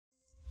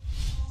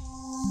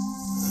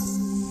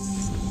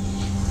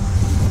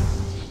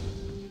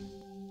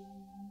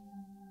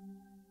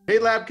Hey,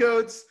 lab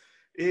coats.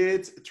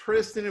 It's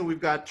Tristan, and we've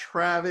got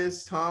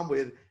Travis Thom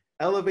with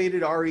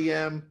Elevated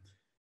REM.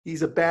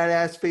 He's a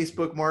badass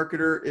Facebook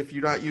marketer. If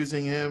you're not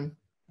using him,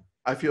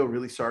 I feel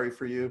really sorry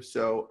for you.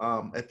 So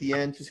at the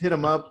end, just hit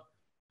him up.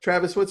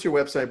 Travis, what's your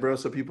website, bro,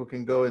 so people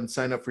can go and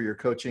sign up for your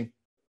coaching?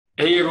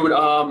 Hey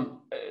everyone,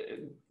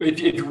 if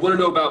you want to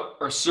know about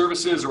our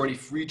services or any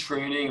free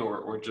training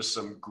or just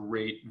some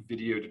great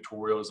video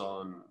tutorials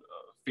on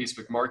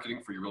Facebook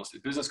marketing for your real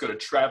estate business, go to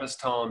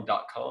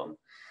travisthom.com.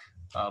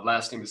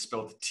 Last name is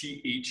spelled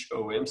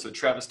T-H-O-M, so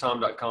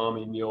travisthom.com,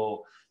 and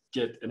you'll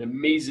get an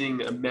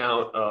amazing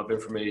amount of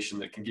information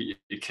that can get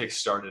you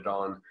kick-started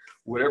on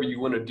whatever you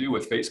want to do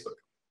with Facebook.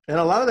 And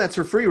a lot of that's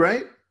for free,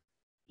 right?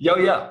 Oh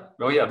yeah.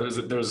 There's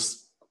a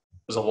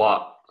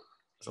lot.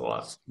 There's a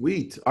lot.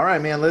 Sweet. All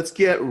right, man, let's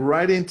get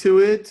right into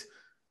it.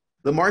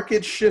 The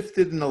market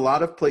shifted in a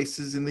lot of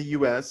places in the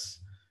US,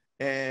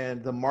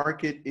 and the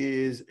market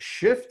is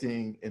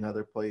shifting in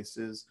other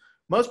places.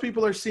 Most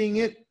people are seeing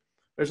it.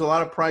 There's a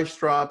lot of price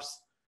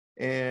drops,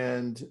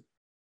 and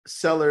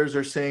sellers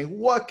are saying,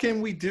 what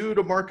can we do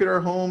to market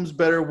our homes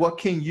better? What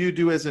can you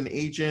do as an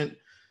agent?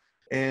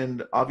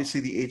 And obviously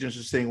the agents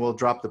are saying, well,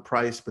 drop the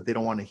price, but they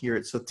don't want to hear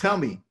it. So tell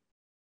me,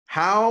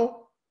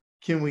 how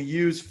can we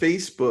use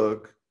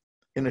Facebook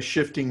in a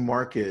shifting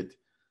market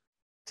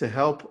to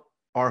help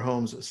our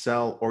homes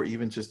sell, or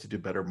even just to do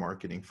better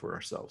marketing for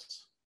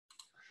ourselves?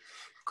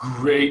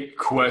 Great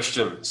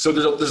question. So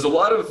there's a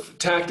lot of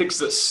tactics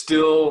that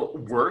still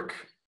work.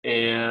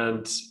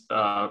 And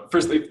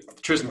firstly,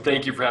 Tristan,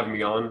 thank you for having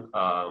me on.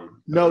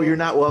 No, you're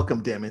not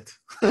welcome, damn it.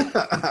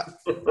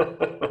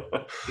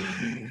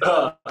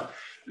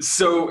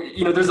 So,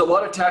 there's a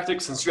lot of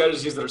tactics and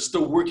strategies that are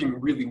still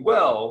working really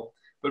well.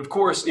 But of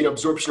course,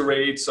 absorption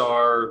rates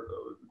are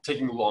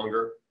taking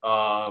longer.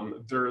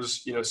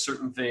 There's,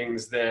 certain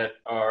things that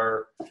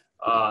are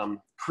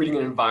creating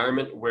an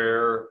environment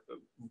where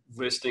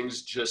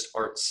listings just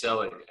aren't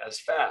selling as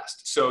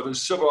fast. So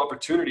there's several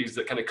opportunities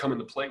that kind of come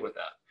into play with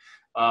that.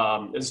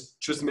 As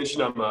Tristan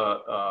mentioned, I'm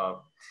a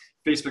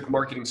Facebook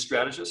marketing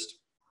strategist.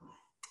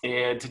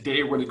 And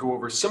today we're going to go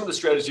over some of the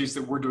strategies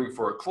that we're doing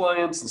for our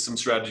clients and some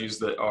strategies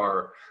that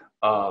are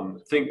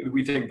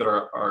we think that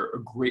are a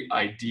great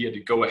idea to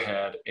go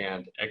ahead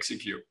and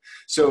execute.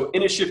 So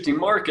in a shifting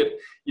market,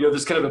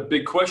 there's kind of a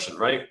big question,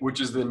 right? Which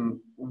is then,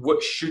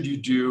 what should you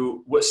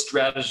do? What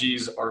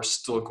strategies are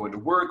still going to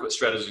work? What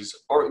strategies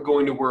aren't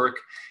going to work?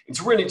 And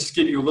so we're going to just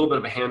give you a little bit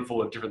of a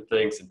handful of different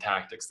things and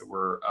tactics that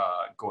we're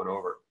going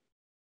over.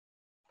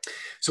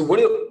 So one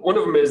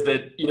of them is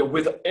that,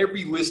 with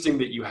every listing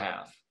that you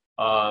have,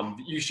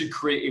 you should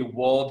create a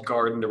walled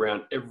garden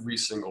around every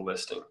single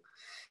listing.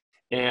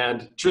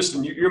 And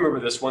Tristan, you remember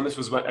this one. This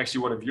was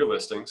actually one of your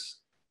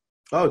listings.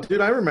 Oh,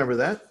 dude, I remember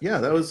that. Yeah,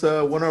 that was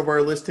one of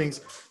our listings.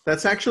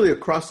 That's actually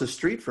across the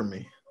street from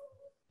me.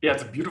 Yeah,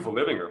 it's a beautiful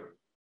living room.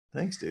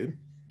 Thanks, dude.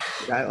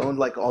 The guy owned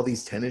like all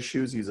these tennis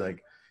shoes.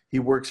 He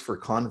works for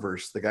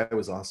Converse. The guy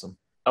was awesome.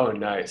 Oh,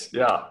 nice.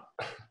 Yeah.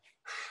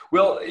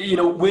 Well,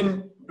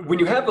 when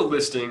you have a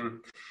listing,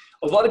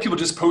 a lot of people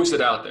just post it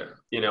out there,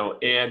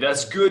 and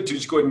that's good to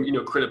just go ahead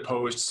and, create a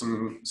post,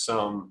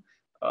 some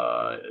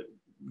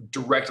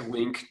direct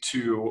link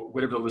to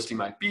whatever the listing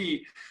might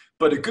be.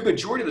 But a good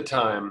majority of the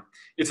time,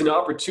 it's an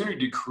opportunity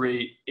to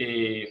create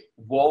a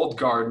walled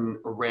garden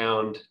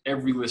around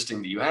every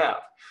listing that you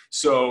have.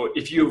 So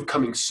if you have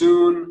coming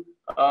soon,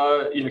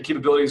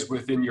 capabilities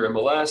within your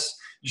MLS,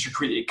 you should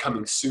create a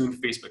coming soon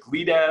Facebook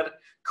lead ad,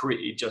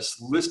 create a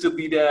just listed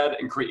lead ad,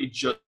 and create a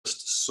just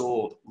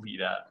sold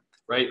lead ad,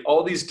 right?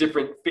 All these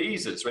different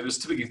phases, right? There's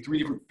typically 3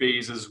 different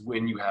phases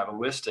when you have a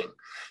listing.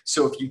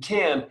 So if you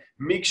can,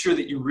 make sure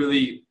that you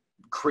really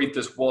create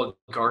this walled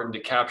garden to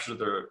capture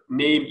their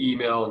name,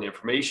 email, and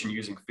information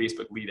using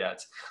Facebook lead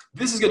ads.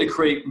 This is going to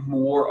create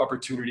more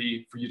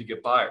opportunity for you to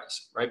get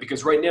buyers, right?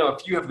 Because right now,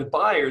 if you have the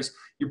buyers,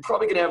 you're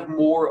probably going to have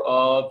more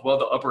of,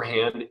 the upper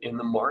hand in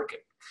the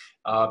market.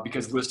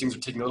 Because listings are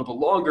taking a little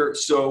bit longer.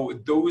 So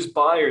those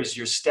buyers,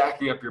 you're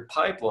stacking up your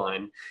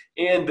pipeline,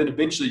 and then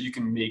eventually you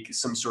can make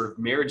some sort of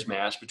marriage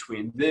match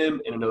between them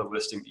and another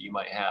listing that you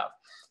might have.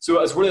 So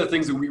as one of the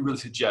things that we really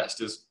suggest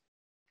is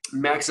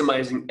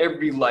maximizing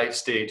every life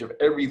stage of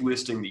every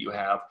listing that you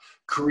have,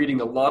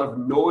 creating a lot of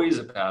noise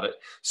about it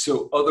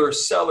so other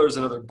sellers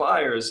and other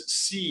buyers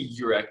see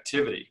your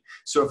activity.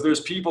 So if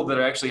there's people that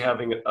are actually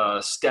having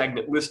a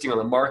stagnant listing on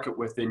the market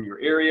within your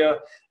area,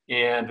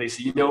 and they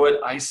say,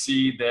 I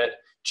see that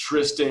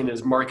Tristan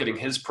is marketing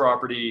his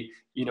property,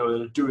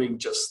 they're doing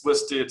just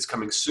listed, it's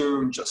coming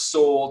soon, just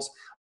sold,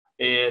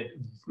 and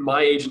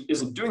my agent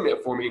isn't doing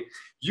that for me,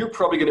 you're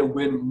probably going to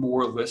win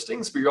more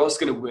listings, but you're also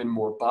going to win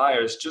more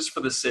buyers just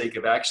for the sake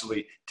of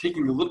actually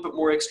taking a little bit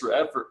more extra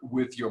effort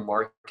with your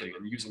marketing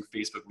and using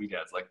Facebook lead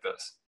ads like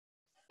this.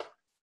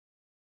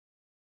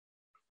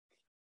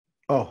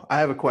 Oh, I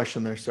have a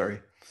question there. Sorry.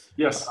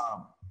 Yes.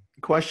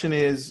 The question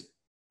is,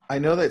 I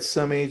know that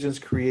some agents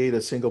create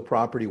a single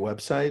property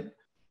website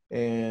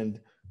and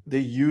they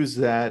use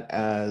that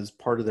as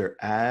part of their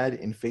ad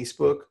in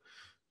Facebook.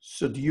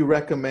 So do you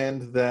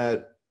recommend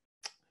that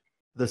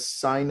the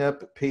sign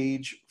up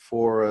page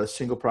for a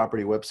single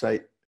property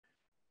website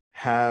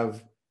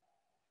have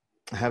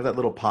that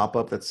little pop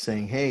up that's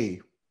saying,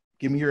 "Hey,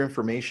 give me your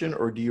information,"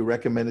 or do you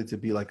recommend it to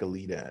be like a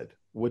lead ad?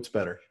 What's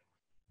better?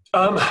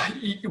 Well,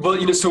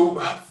 so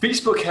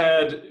Facebook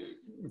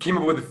came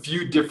up with a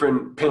few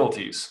different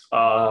penalties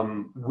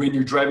when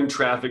you're driving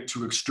traffic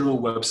to external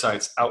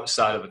websites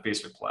outside of the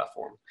Facebook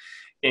platform.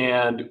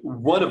 And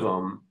one of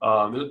them,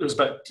 there's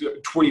about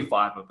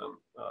 25 of them,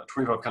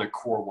 25 kind of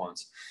core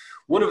ones.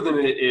 One of them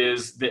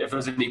is that if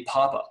there's any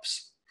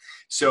pop-ups.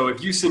 So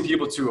if you send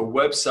people to a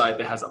website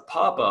that has a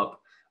pop-up,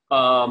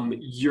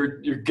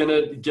 you're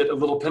gonna get a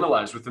little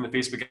penalized within the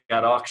Facebook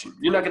ad auction.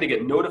 You're not gonna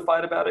get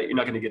notified about it. You're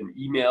not gonna get an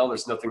email.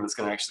 There's nothing that's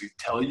gonna actually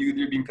tell you that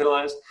you're being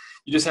penalized.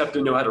 You just have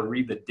to know how to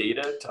read the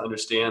data to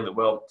understand that,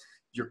 well,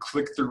 your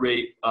click-through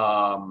rate,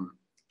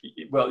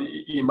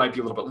 it might be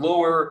a little bit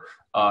lower.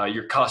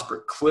 Your cost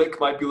per click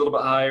might be a little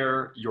bit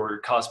higher. Your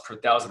cost per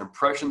 1,000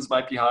 impressions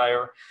might be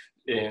higher.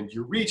 And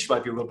your reach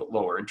might be a little bit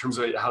lower in terms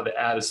of how the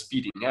ad is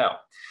speeding out.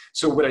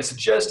 So what I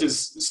suggest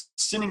is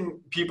sending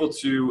people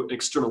to an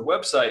external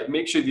website,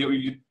 make sure that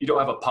you don't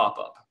have a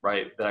pop-up,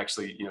 right, that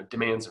actually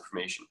demands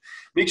information.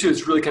 Make sure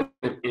it's really kind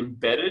of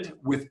embedded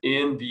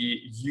within the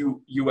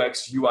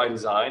UX, UI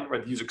design,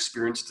 right, the user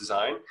experience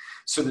design,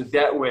 so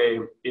that way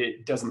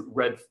it doesn't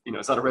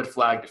it's not a red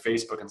flag to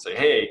Facebook and say,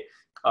 hey,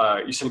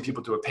 you're sending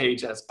people to a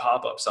page that has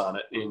pop-ups on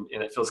it and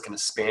it feels kind of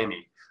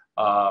spammy.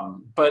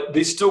 But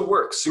they still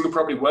work. Single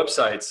property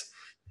websites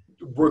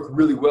work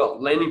really well.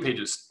 Landing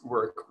pages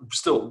work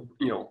still,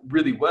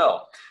 really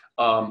well.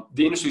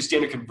 The industry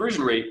standard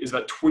conversion rate is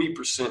about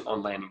 20%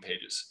 on landing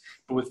pages.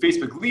 But with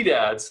Facebook lead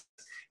ads,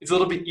 it's a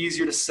little bit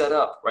easier to set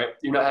up, right?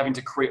 You're not having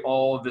to create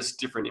all of this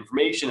different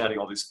information, adding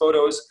all these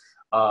photos.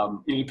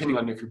 Depending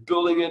on if you're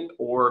building it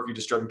or if you're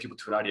just driving people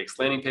to an IDX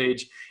landing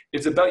page,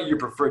 it's about your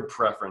preferred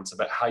preference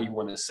about how you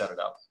want to set it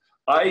up.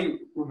 I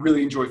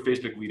really enjoy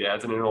Facebook lead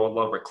ads, and I know a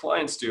lot of our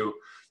clients do.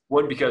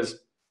 One, because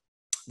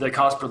the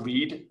cost per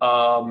lead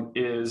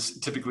is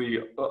typically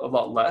a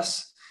lot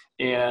less,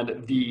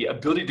 and the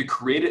ability to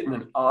create it and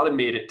then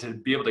automate it to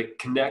be able to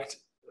connect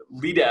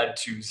lead ad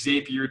to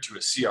Zapier, to a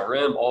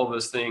CRM, all of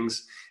those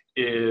things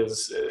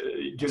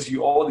gives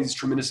you all these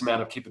tremendous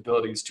amount of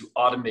capabilities to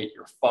automate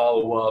your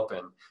follow-up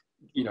and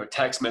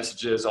text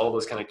messages, all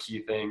those kind of key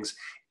things.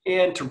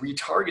 And to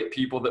retarget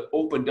people that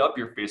opened up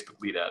your Facebook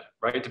lead ad,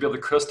 right? To be able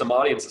to custom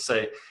audience to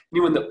say,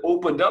 anyone that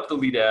opened up the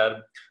lead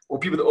ad or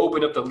people that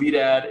opened up the lead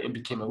ad and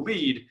became a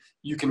lead,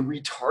 you can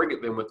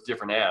retarget them with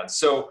different ads.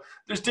 So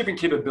there's different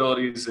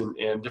capabilities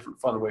and different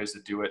fun ways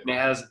to do it. And it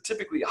has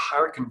typically a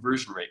higher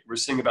conversion rate. We're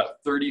seeing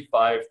about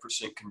 35%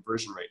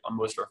 conversion rate on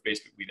most of our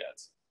Facebook lead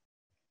ads.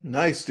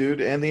 Nice,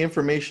 dude. And the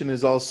information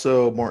is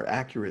also more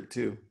accurate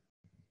too.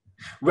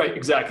 Right,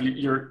 exactly.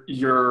 You're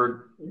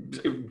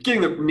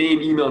getting the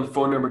name, email, and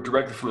phone number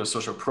directly from the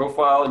social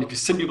profile. And if you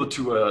send people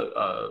to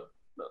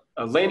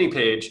a landing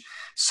page,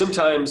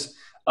 sometimes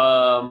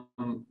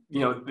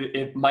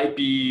it might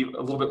be a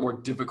little bit more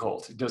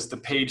difficult. Does the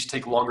page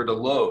take longer to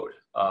load?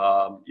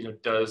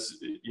 Does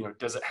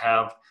it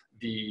have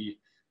the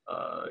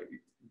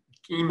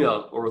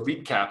email or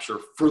lead capture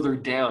further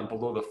down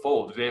below the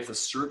fold? Do they have to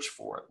search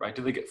for it, right?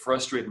 Do they get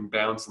frustrated and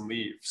bounce and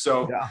leave?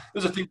 So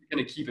those are things you're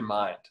going to keep in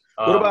mind.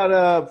 What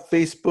about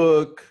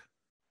Facebook?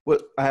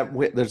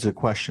 There's a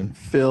question.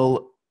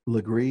 Phil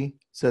Legree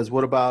says,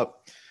 what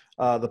about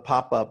the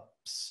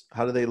pop-ups?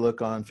 How do they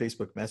look on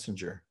Facebook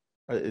Messenger?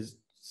 Is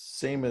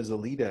same as a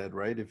lead ad,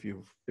 right? If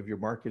you're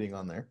marketing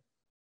on there.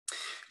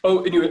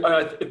 Oh, anyway,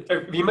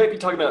 you might be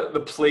talking about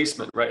the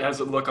placement, right? How does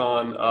it look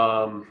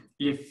on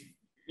if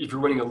you're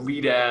running a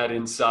lead ad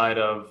inside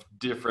of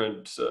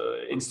different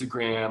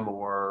Instagram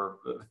or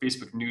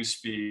Facebook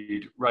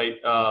newsfeed, right?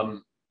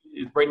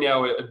 Right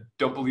now, I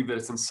don't believe that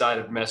it's inside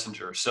of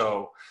Messenger.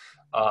 So,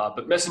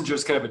 but Messenger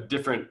is kind of a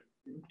different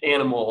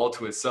animal all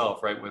to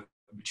itself, right? With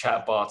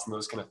chat bots and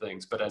those kind of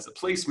things. But as a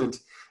placement,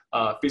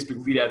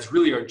 Facebook lead ads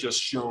really are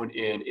just shown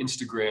in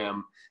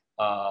Instagram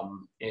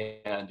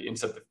and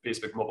inside the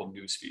Facebook mobile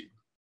newsfeed.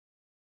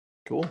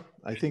 Cool.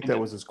 I think that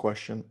was his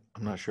question.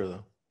 I'm not sure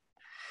though.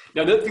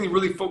 Now, another thing to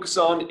really focus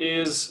on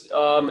is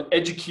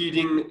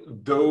educating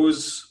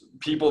those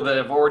people that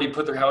have already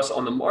put their house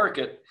on the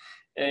market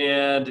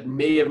and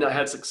may have not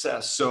had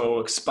success. So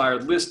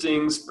expired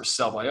listings for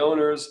sell by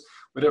owners,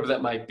 whatever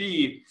that might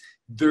be,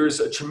 there's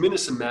a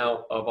tremendous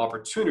amount of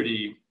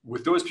opportunity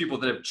with those people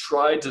that have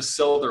tried to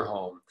sell their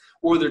home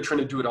or they're trying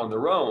to do it on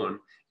their own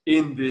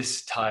in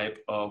this type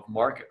of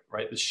market,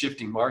 right? The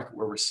shifting market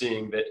where we're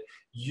seeing that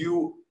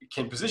you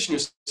can position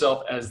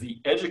yourself as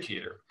the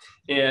educator.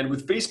 And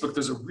with Facebook,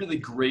 there's a really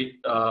great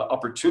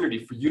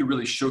opportunity for you to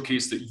really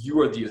showcase that you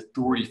are the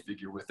authority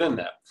figure within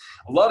that.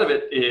 A lot of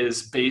it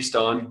is based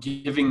on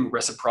giving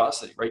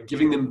reciprocity, right?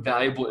 Giving them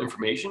valuable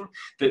information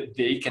that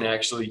they can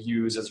actually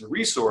use as a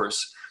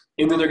resource.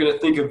 And then they're going to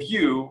think of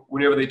you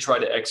whenever they try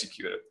to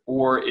execute it.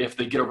 Or if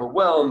they get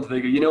overwhelmed,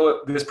 they go, you know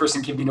what, this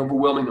person gave me an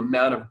overwhelming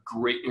amount of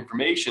great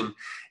information.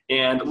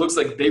 And it looks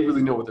like they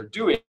really know what they're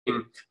doing.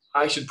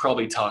 I should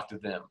probably talk to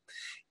them.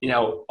 You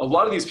know, a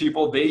lot of these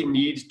people, they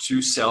need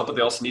to sell, but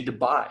they also need to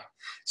buy.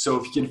 So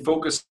if you can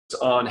focus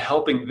on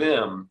helping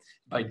them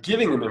by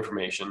giving them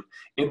information,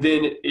 and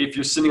then if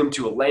you're sending them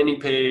to a landing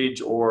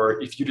page,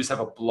 or if you just have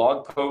a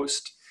blog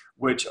post,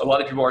 which a lot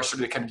of people are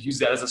starting to kind of use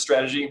that as a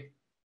strategy,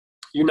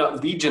 you're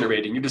not lead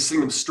generating, you're just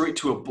sending them straight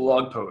to a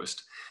blog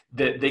post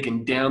that they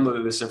can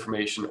download this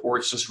information, or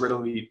it's just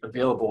readily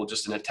available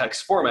just in a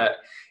text format.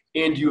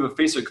 And you have a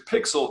Facebook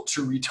pixel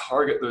to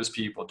retarget those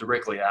people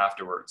directly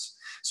afterwards.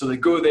 So they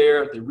go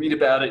there, they read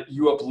about it,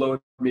 you upload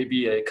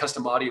maybe a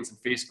custom audience in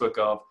Facebook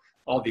of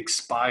all the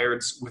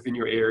expireds within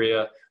your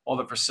area, all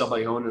the for sale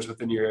by owners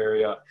within your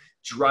area,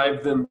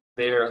 drive them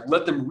there,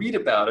 let them read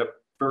about it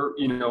for,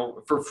 you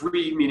know, for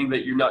free, meaning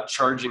that you're not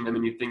charging them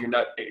anything, you're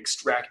not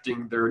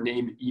extracting their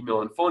name,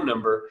 email, and phone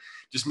number.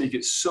 Just make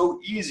it so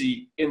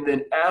easy. And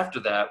then after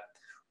that,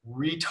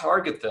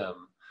 retarget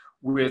them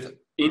with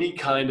any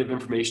kind of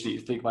information that you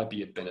think might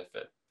be a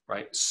benefit,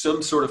 right?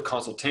 Some sort of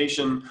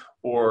consultation,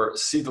 or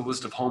see the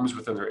list of homes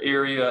within their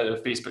area in a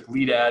Facebook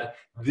lead ad,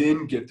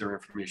 then get their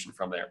information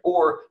from there.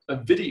 Or a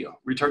video,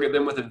 retarget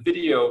them with a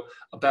video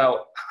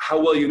about how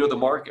well you know the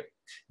market,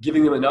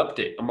 giving them an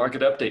update, a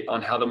market update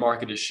on how the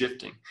market is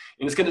shifting.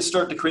 And it's going to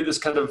start to create this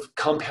kind of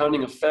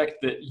compounding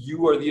effect that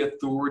you are the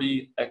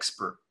authority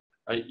expert,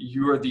 right?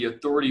 You are the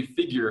authority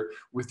figure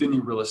within the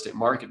real estate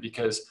market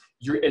because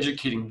you're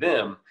educating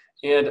them.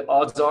 And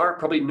odds are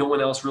probably no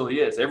one else really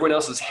is. Everyone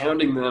else is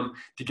hounding them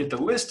to get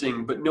the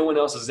listing, but no one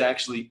else is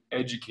actually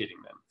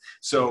educating them.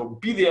 So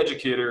be the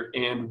educator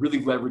and really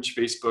leverage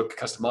Facebook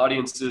custom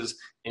audiences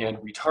and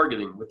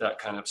retargeting with that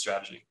kind of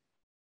strategy.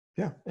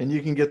 Yeah. And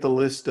you can get the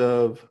list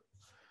of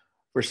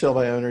for sale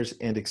by owners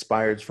and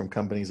expireds from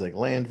companies like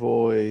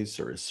Landvoice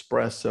or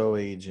Espresso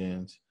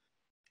Agent.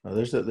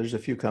 There's a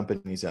few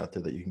companies out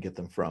there that you can get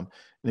them from.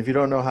 And if you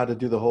don't know how to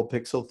do the whole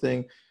pixel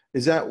thing,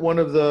 is that one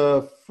of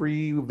the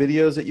free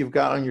videos that you've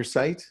got on your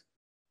site?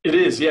 It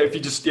is, yeah. If you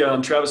just,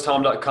 on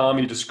travisthom.com,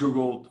 you just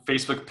Google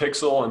Facebook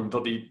Pixel, and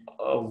there'll be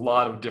a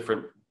lot of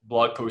different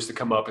blog posts that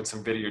come up and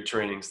some video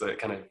trainings that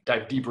kind of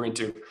dive deeper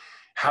into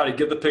how to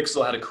get the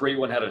pixel, how to create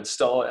one, how to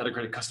install it, how to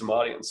create a custom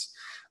audience.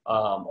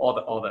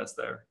 All that's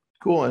there.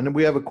 Cool. And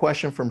we have a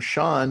question from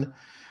Sean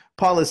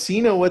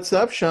Policino. What's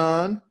up,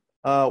 Sean?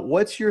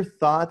 What's your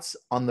thoughts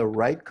on the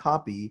right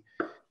copy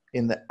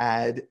in the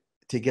ad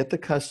to get the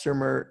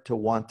customer to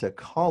want to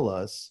call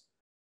us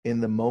in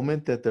the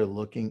moment that they're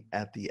looking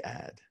at the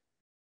ad?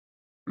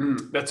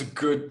 That's a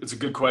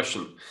good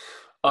question.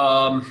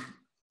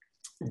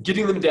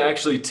 Getting them to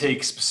actually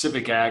take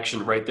specific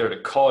action right there to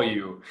call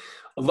you.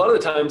 A lot of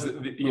the times,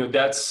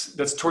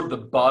 that's toward the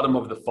bottom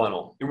of the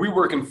funnel. And we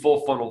work in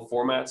full funnel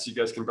format. So you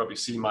guys can probably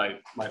see my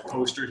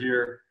poster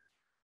here,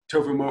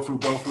 Tofu, Mofu,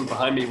 Bofu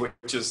behind me,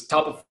 which is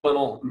top of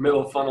funnel,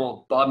 middle of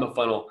funnel, bottom of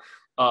funnel.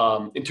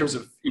 In terms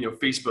of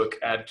Facebook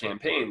ad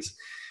campaigns,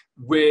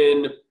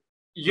 when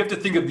you have to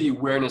think of the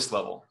awareness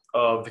level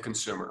of the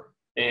consumer.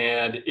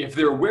 And if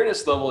their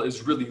awareness level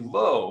is really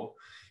low,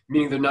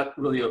 meaning they're not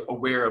really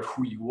aware of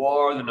who you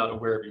are, they're not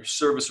aware of your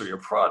service or your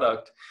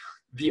product,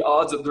 the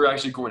odds that they're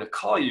actually going to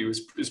call you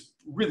is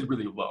really,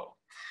 really low.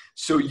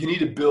 So you need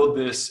to build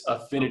this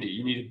affinity.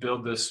 You need to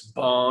build this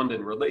bond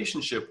and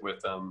relationship with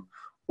them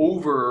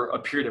over a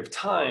period of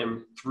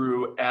time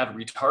through ad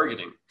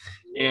retargeting.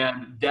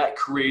 And that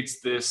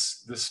creates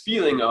this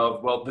feeling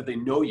of, well, that they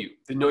know you.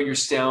 They know your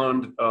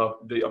sound of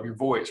your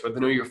voice, right? They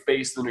know your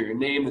face, they know your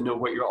name, they know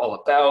what you're all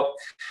about.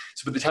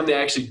 So by the time they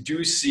actually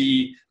do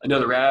see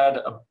another ad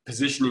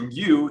positioning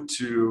you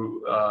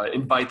to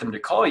invite them to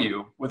call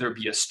you, whether it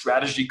be a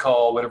strategy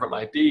call, whatever it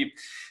might be,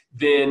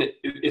 then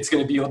it's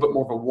going to be a little bit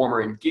more of a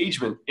warmer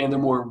engagement, and they're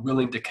more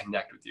willing to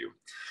connect with you.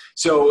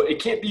 So it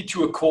can't be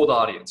to a cold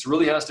audience. It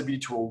really has to be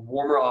to a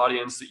warmer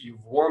audience that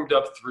you've warmed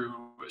up through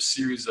a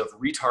series of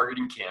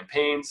retargeting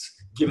campaigns,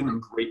 giving them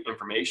great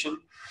information.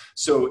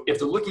 So if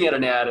they're looking at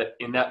an ad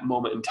in that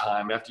moment in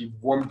time, after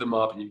you've warmed them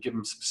up and you've given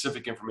them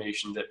specific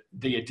information that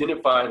they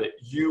identify that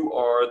you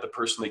are the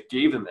person that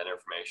gave them that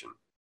information,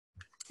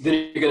 then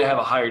you're going to have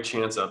a higher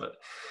chance of it.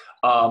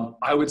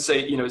 I would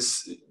say,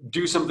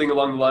 do something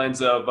along the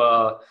lines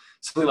of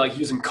something like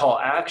using call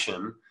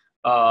action.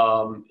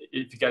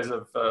 If you guys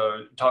have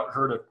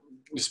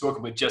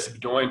spoken with Jesse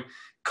Bedoin,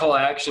 call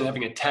action,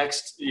 having a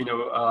text,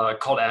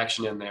 call to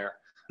action in there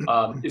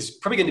is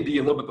probably going to be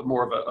a little bit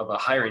more of a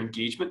higher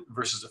engagement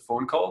versus a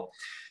phone call.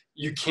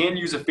 You can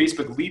use a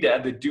Facebook lead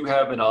ad. They do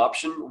have an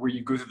option where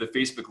you go through the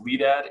Facebook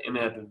lead ad, and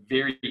at the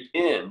very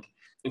end,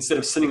 instead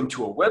of sending them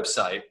to a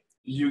website,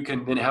 you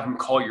can then have them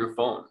call your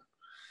phone.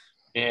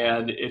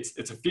 And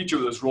it's a feature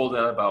that was rolled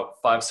out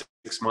about 5-6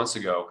 months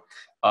ago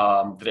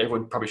that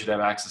everyone probably should have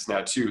access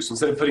now too. So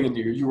instead of putting in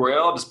your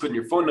URL, just put in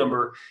your phone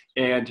number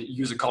and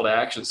use a call to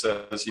action that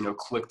says,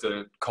 click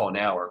to call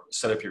now or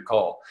set up your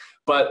call.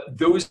 But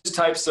those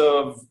types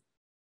of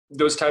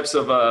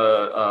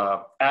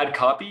ad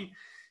copy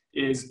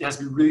has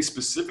to be really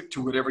specific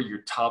to whatever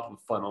your top of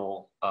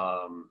funnel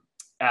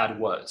ad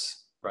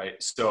was,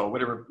 right? So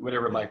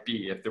whatever it might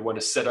be, if they want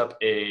to set up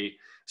a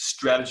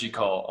strategy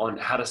call on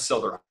how to sell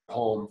their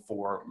home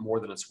for more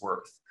than it's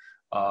worth.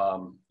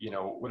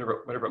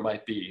 Whatever it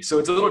might be. So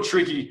it's a little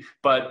tricky,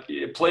 but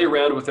play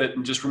around with it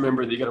and just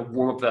remember that you got to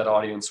warm up that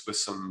audience with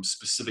some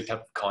specific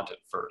type of content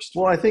first.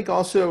 Well, I think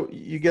also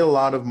you get a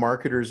lot of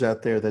marketers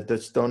out there that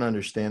just don't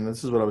understand.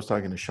 This is what I was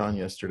talking to Sean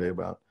yesterday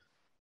about,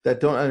 that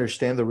don't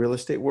understand the real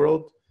estate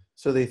world.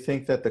 So they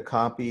think that the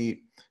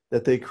copy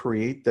that they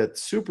create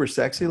that's super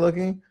sexy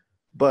looking,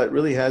 but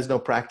really has no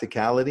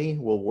practicality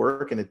will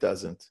work, and it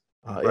doesn't.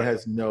 Right. It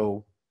has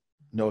no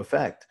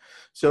effect.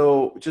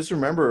 So just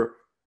remember,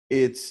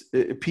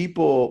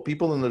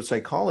 people in their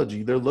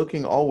psychology, they're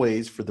looking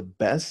always for the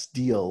best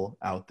deal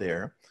out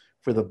there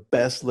for the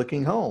best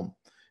looking home.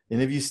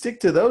 And if you stick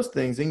to those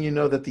things, then you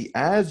know that the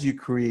ads you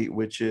create,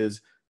 which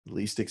is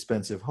least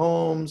expensive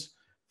homes,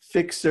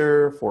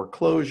 fixer,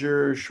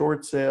 foreclosure,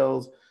 short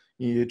sales,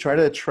 you try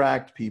to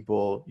attract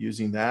people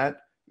using that,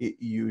 it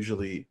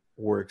usually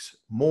works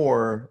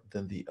more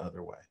than the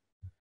other way.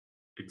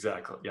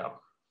 Exactly. Yeah.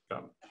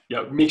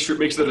 Make sure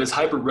that it's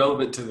hyper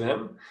relevant to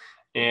them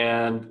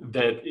and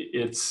that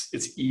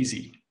it's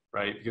easy,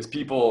 right? Because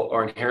people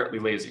are inherently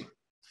lazy.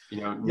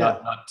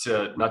 Not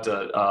to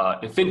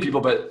offend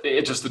people, but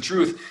it's just the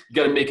truth. You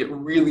got to make it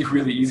really,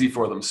 really easy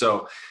for them.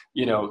 So,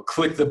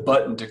 click the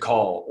button to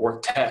call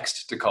or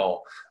text to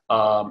call.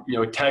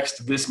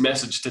 Text this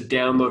message to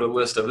download a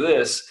list of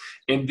this.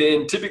 And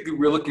then typically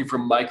we're looking for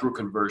micro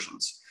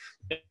conversions.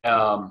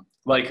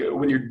 Like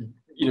when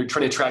you're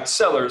trying to attract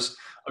sellers,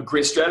 a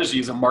great strategy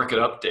is a market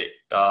update.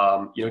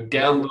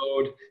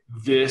 Download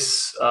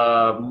this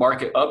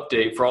market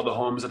update for all the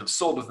homes that have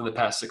sold within the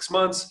past 6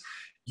 months.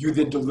 You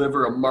then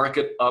deliver a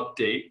market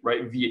update,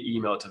 right, via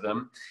email to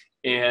them.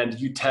 And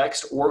you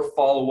text or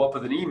follow up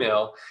with an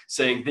email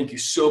saying, thank you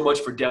so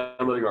much for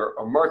downloading our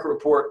market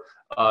report.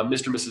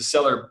 Mr. and Mrs.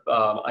 Seller,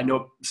 I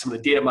know some of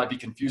the data might be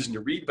confusing to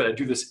read, but I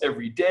do this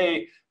every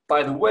day.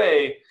 By the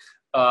way,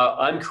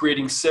 I'm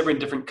creating 7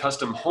 different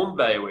custom home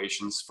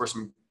valuations for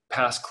some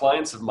past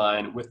clients of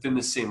mine within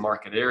the same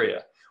market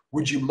area.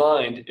 Would you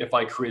mind if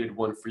I created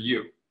one for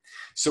you?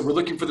 So we're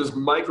looking for those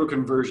micro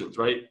conversions,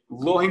 right?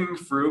 Low-hanging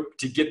fruit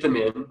to get them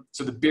in.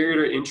 So the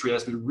barrier to entry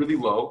has to be really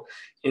low.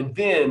 And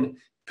then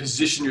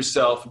position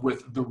yourself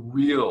with the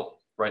real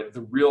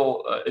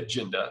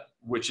agenda,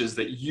 which is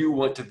that you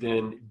want to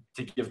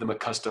give them a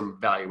custom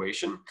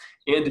valuation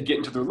and to get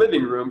into their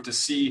living room to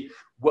see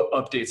what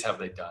updates have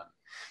they done.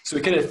 So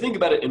we kind of think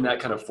about it in that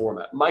kind of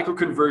format, micro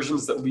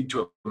conversions that lead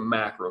to a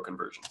macro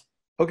conversion.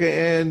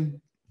 Okay. And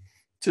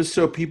just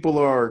so people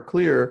are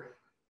clear,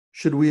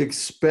 should we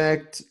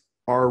expect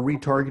our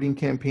retargeting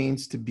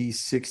campaigns to be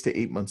 6 to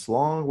 8 months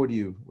long? What do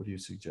you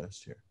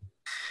suggest here?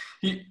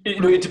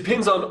 It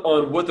depends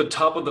on what the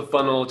top of the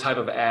funnel type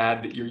of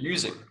ad that you're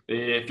using.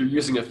 If you're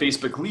using a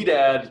Facebook lead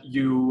ad,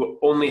 you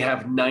only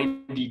have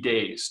 90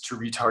 days to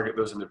retarget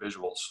those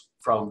individuals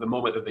from the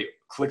moment that they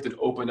clicked and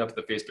opened up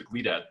the Facebook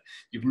lead ad.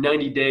 You have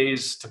 90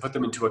 days to put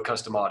them into a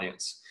custom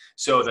audience.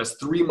 So that's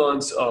 3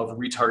 months of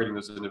retargeting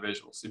those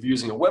individuals. If you're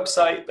using a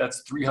website,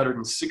 that's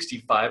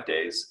 365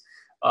 days.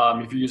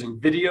 If you're using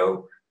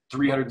video,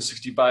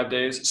 365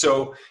 days.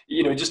 So,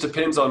 it just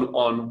depends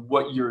on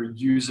what you're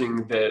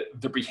using the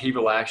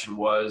behavioral action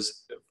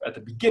was at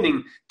the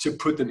beginning to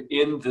put them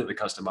into the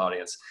custom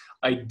audience.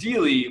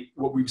 Ideally,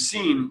 what we've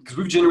seen, because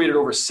we've generated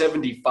over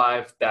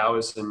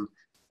 75,000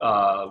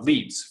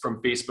 leads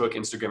from Facebook,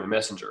 Instagram, and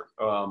Messenger.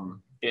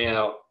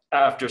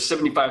 After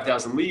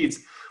 75,000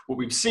 leads, what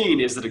we've seen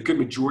is that a good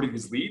majority of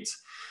these leads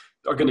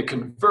are going to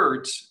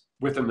convert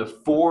within the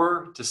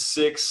 4 to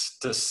 6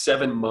 to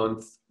 7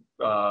 month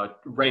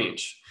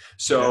range.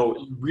 So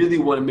you really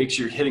want to make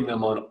sure you're hitting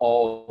them on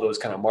all those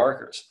kind of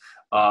markers.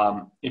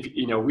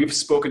 We've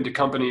spoken to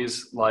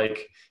companies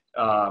like,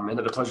 and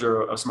had the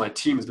pleasure of my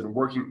team has been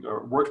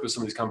worked with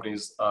some of these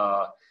companies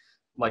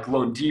like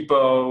Loan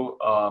Depot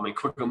and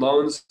Quicken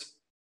Loans,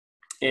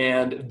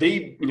 and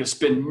they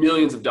spend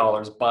millions of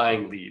dollars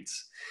buying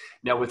leads.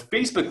 Now with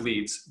Facebook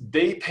leads,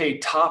 they pay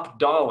top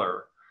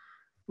dollar.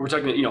 We're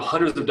talking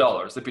hundreds of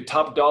dollars. They pay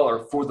top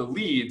dollar for the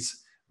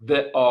leads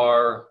that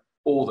are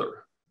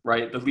older,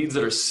 right? The leads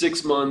that are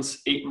 6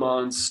 months, 8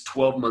 months,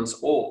 12 months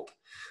old.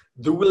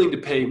 They're willing to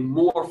pay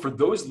more for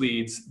those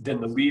leads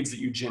than the leads that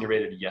you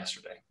generated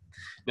yesterday.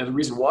 Now, the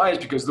reason why is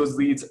because those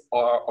leads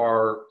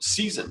are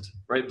seasoned,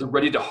 right? They're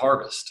ready to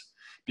harvest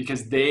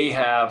because they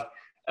have,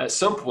 at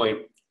some point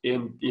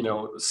in,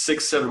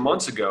 6, 7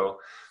 months ago,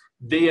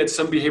 they had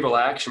some behavioral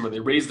action where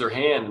they raised their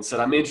hand and said,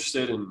 I'm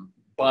interested in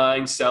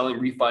buying, selling,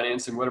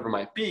 refinancing, whatever it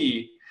might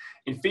be.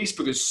 And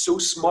Facebook is so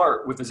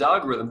smart with this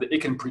algorithm that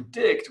it can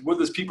predict what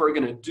those people are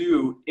going to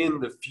do in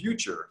the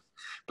future.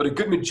 But a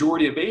good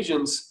majority of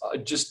agents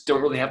just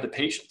don't really have the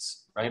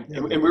patience, right? Yeah.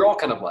 And we're all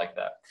kind of like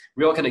that.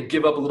 We all kind of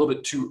give up a little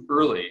bit too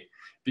early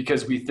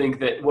because we think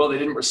that, well, they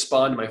didn't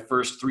respond to my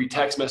first 3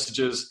 text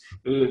messages.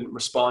 They didn't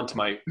respond to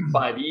my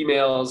 5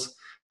 emails.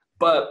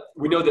 But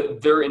we know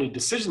that they're in a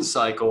decision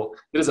cycle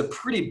that is a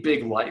pretty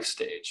big life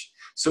stage.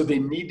 So they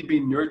need to be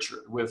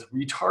nurtured with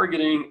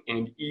retargeting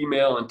and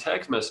email and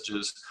text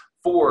messages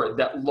for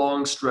that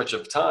long stretch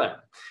of time.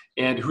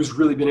 And who's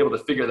really been able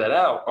to figure that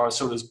out are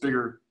some of those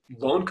bigger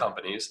loan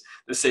companies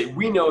that say,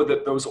 we know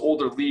that those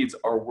older leads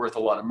are worth a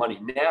lot of money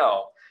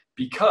now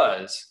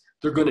because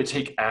they're going to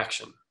take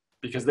action,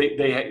 because they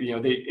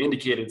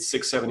indicated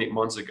 6, 7, 8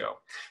 months ago.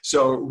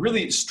 So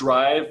really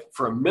strive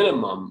for a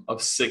minimum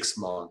of 6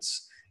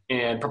 months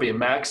and probably a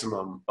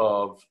maximum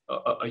of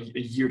a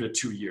year to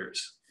 2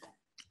 years.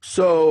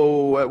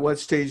 So at what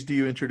stage do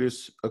you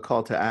introduce a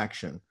call to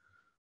action?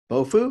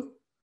 BOFU?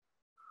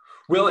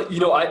 Well,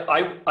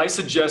 I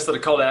suggest that a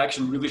call to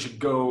action really should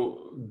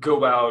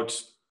go out.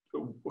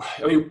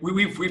 I mean,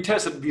 we've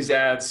tested these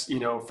ads,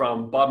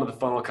 from bottom of the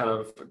funnel kind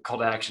of call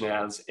to action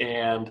ads,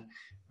 and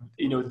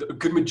a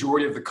good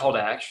majority of the call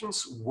to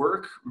actions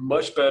work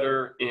much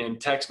better in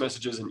text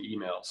messages and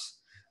emails,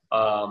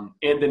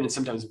 and then in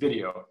sometimes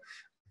video,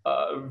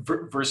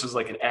 versus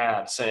like an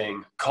ad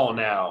saying call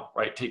now,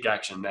 right? Take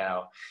action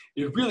now.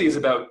 It really is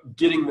about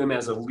getting them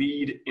as a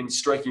lead and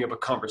striking up a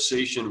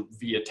conversation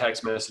via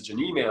text message and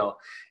email,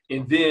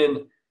 and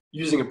then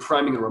using a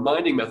priming and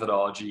reminding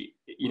methodology,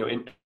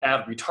 in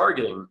ad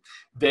retargeting,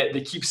 that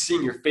they keep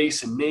seeing your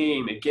face and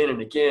name again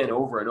and again,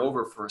 over and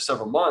over for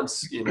several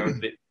months,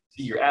 they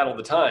see your ad all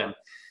the time.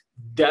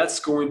 That's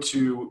going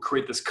to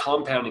create this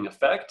compounding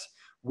effect.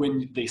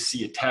 When they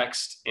see a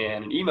text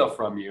and an email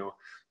from you,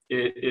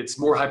 it's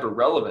more hyper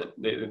relevant.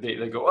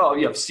 They go, oh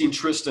yeah, I've seen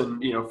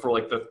Tristan, for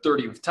like the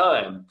 30th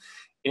time.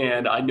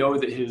 And I know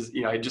that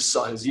I just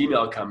saw his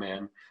email come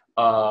in.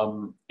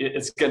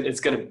 It's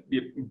gonna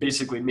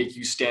basically make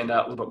you stand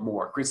out a little bit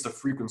more. It creates the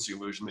frequency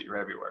illusion that you're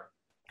everywhere.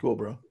 Cool,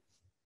 bro.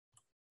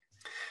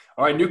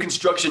 All right, new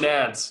construction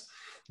ads.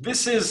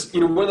 This is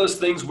one of those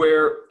things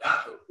where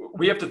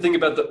we have to think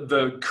about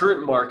the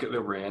current market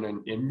that we're in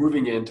and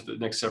moving into the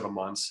next several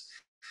months.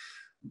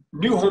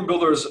 New home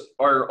builders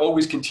are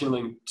always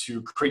continuing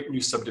to create new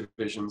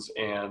subdivisions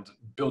and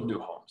build new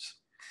homes.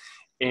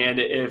 And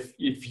if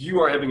you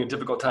are having a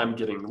difficult time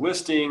getting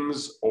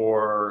listings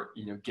or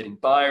getting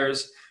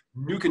buyers,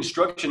 new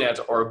construction ads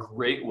are a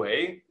great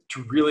way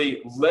to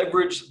really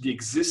leverage the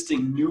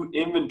existing new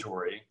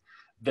inventory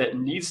that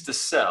needs to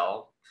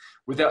sell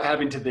without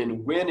having to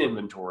then win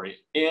inventory,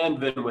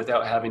 and then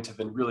without having to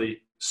then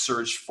really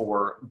search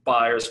for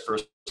buyers for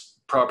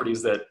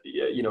properties that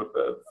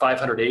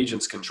 500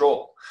 agents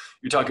control.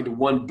 You're talking to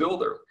one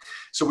builder.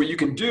 So what you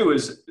can do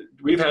is,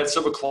 we've had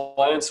several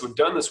clients who have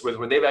done this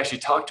where they've actually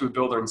talked to a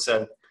builder and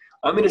said,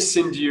 I'm going to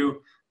send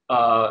you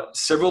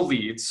several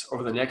leads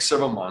over the next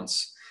several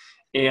months,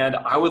 and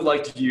I would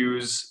like to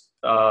use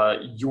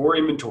your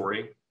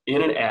inventory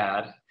in an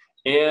ad.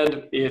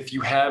 And if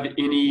you have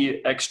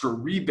any extra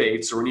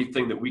rebates or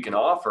anything that we can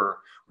offer,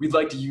 we'd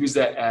like to use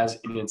that as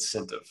an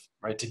incentive,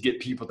 right? To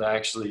get people to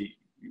actually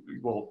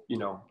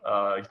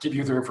give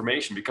you their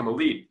information, become a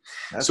lead.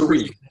 So what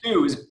you can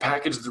do is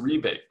package the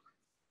rebate,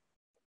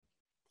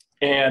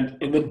 and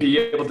then be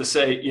able to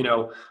say,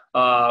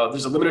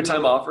 there's a limited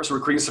time offer, so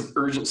we're creating some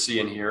urgency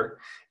in here.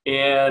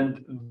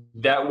 And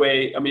that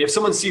way, if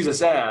someone sees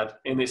this ad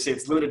and they say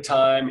it's limited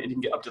time and you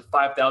can get up to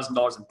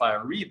 $5,000 in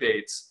buyer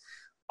rebates,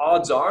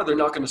 odds are they're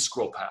not going to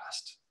scroll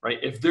past, right?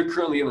 If they're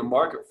currently in the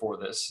market for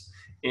this.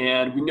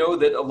 And we know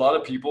that a lot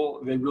of people,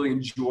 they really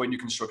enjoy new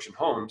construction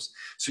homes.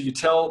 So you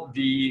tell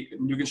the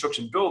new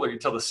construction builder, you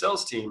tell the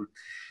sales team,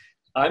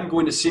 I'm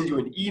going to send you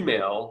an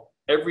email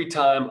every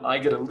time I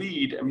get a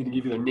lead. I'm going to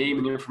give you their name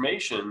and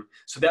information.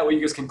 So that way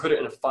you guys can put it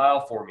in a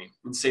file for me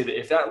and say that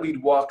if that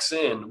lead walks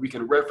in, we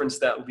can reference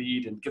that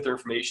lead and get their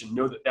information,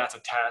 know that that's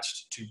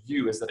attached to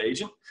you as that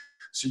agent.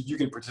 So you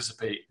can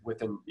participate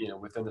within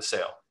the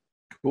sale.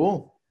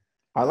 Cool.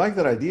 I like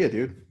that idea,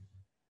 dude.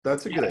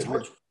 That's a good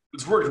idea.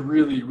 It's worked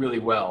really, really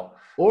well.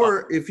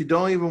 Or if you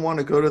don't even want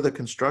to go to the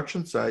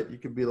construction site, you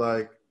could be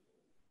like,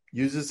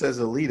 use this as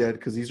a lead ad,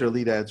 because these are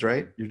lead ads,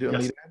 right? You're doing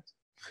lead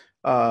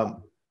ads.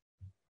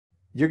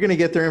 You're going to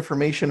get their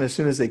information as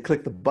soon as they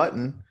click the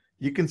button.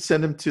 You can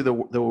send them to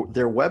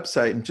their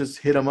website and just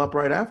hit them up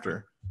right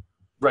after.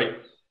 Right.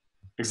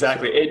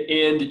 Exactly.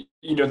 And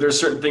there's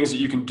certain things that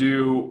you can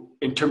do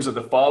in terms of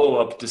the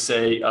follow-up to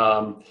say,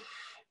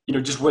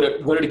 just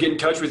wanted to get in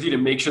touch with you to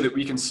make sure that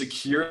we can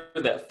secure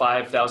that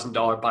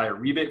 $5,000 buyer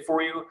rebate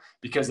for you,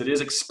 because it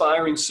is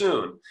expiring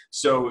soon.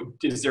 So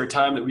is there a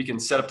time that we can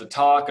set up to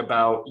talk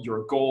about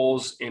your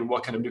goals and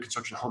what kind of new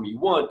construction home you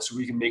want, so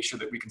we can make sure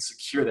that we can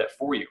secure that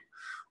for you?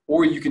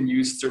 Or you can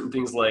use certain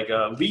things like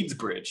Leads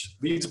Bridge.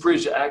 Leads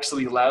Bridge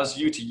actually allows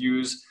you to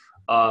use,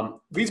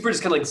 Leads Bridge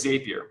is kind of like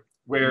Zapier,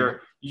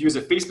 where you use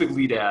a Facebook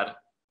lead ad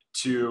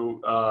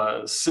to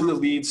send the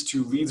leads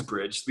to Leads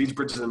Bridge. Leads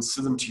Bridge then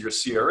send them to your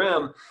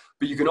CRM,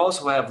 but you can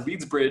also have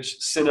Leads Bridge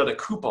send out a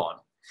coupon.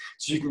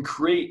 So you can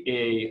create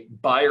a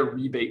buyer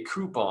rebate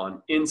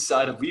coupon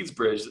inside of Leads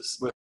Bridge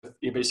with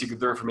basically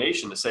their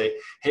information to say,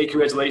 hey,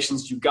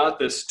 congratulations, you got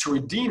this. To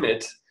redeem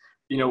it,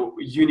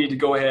 you need to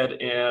go ahead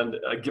and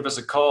give us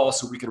a call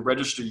so we can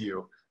register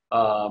you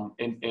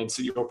and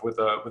set you up with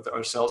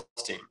our sales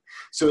team.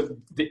 So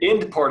the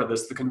end part of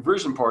this, the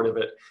conversion part of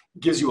it,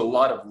 gives you a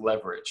lot of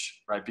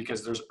leverage, right?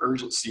 Because there's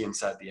urgency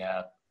inside the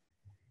ad.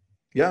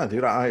 Yeah,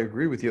 dude, I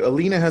agree with you.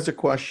 Alina has a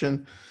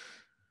question.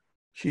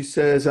 She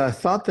says, I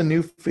thought the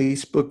new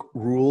Facebook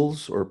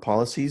rules or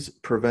policies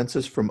prevents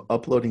us from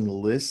uploading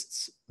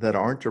lists that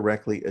aren't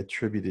directly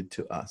attributed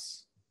to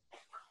us.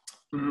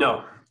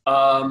 No.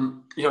 I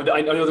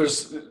know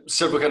there's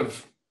several kind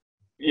of,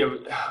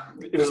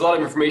 there's a lot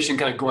of information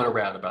kind of going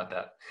around about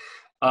that.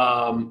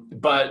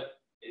 But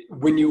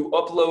when you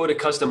upload a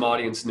custom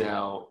audience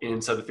now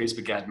inside the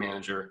Facebook Ad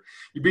Manager,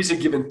 you're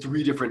basically given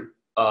three different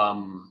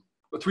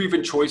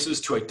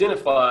choices to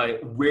identify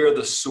where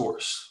the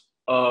source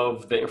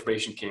of the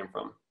information came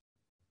from.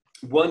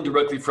 One,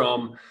 directly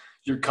from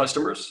your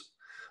customers.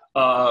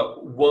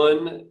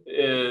 One,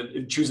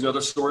 choose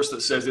another source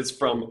that says it's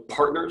from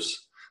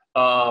partners.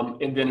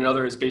 And then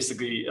another is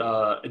basically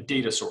a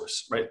data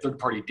source, right?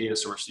 Third-party data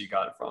source that you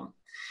got it from.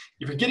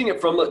 If you're getting it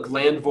from like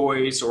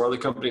Landvoice or other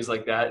companies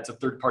like that, it's a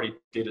third-party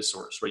data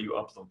source where you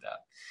upload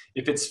that.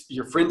 If it's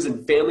your friends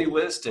and family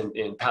list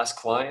and past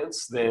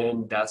clients,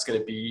 then that's going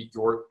to be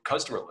your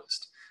customer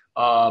list.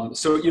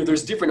 So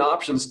there's different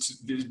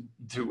options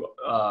to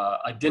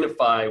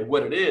identify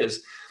what it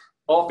is.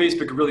 All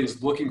Facebook really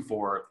is looking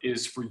for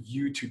is for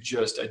you to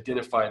just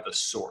identify the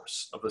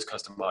source of those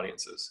custom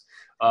audiences.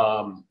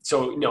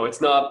 So no, it's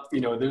not,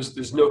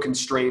 there's no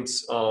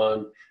constraints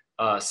on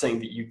saying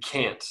that you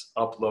can't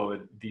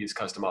upload these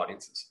custom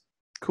audiences.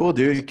 Cool,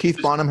 dude. Keith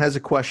Bonham has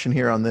a question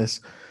here on this.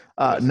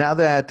 Now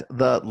that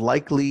the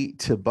likely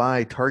to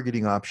buy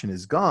targeting option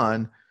is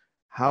gone,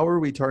 how are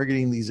we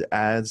targeting these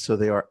ads so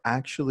they are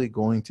actually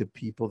going to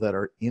people that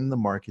are in the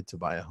market to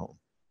buy a home?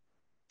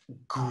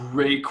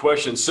 Great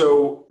question.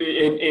 So,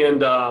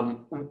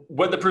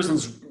 what the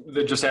person's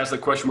that just asked the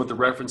question, what they're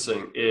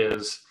referencing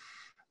is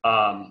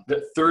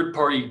that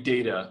third-party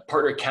data,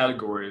 partner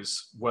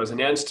categories, was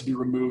announced to be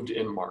removed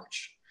in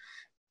March.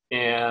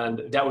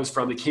 And that was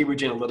from the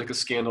Cambridge Analytica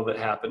scandal that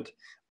happened.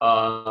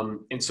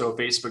 And so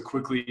Facebook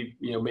quickly,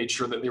 made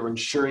sure that they were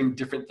ensuring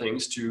different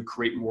things to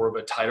create more of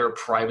a tighter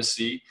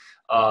privacy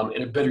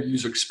and a better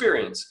user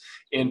experience.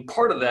 And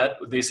part of that,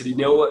 they said,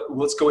 what,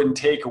 let's go ahead and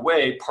take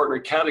away partner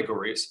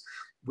categories,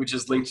 which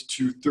is linked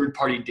to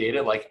third-party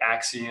data like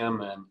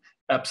Axiom and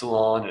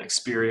Epsilon and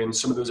Experian,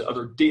 some of those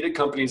other data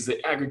companies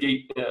that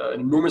aggregate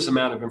an enormous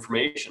amount of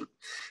information.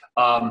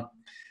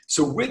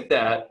 So with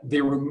that,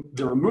 they're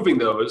removing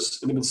those,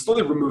 and they've been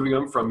slowly removing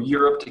them from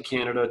Europe to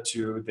Canada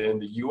to then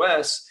the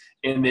US,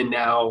 and then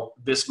now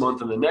this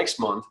month and the next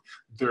month,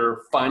 they're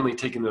finally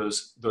taking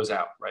those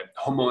out, right?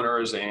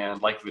 Homeowners and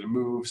likely to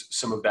move,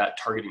 some of that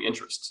targeting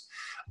interests.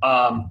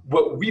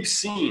 What we've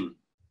seen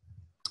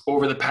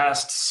over the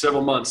past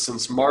several months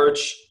since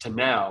March to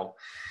now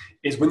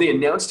is when they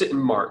announced it in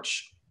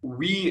March,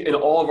 we, in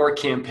all of our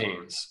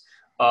campaigns,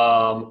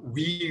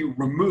 we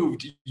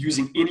removed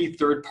using any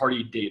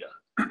third-party data.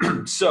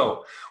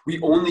 So we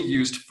only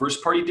used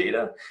first-party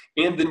data,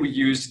 and then we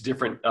used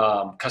different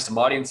custom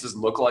audiences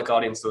and lookalike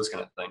audience, those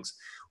kind of things.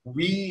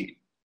 We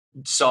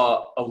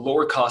saw a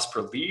lower cost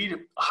per lead,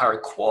 a higher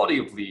quality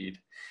of lead,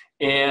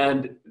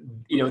 and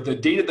the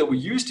data that we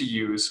used to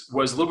use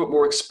was a little bit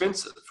more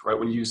expensive, right?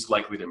 When you used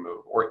likely to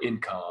move or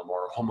income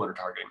or homeowner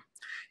targeting.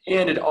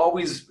 And it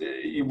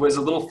was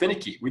a little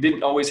finicky. We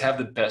didn't always have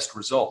the best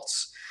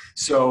results.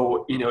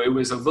 So, it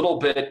was a little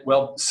bit,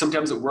 well,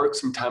 sometimes it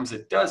works, sometimes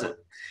it doesn't.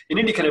 And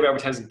any kind of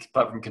advertising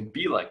platform can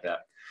be like that.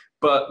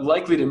 But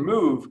likely to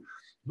move,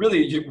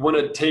 really you want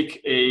to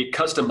take a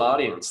custom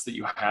audience that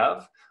you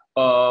have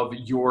of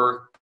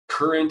your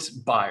current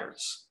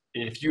buyers.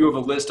 If you have a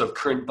list of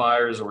current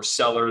buyers or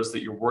sellers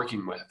that you're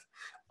working with,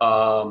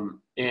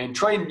 and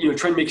try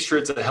and make sure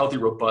it's a healthy,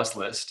 robust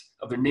list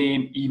of their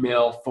name,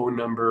 email, phone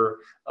number,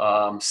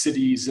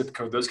 city, zip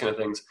code, those kind of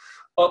things.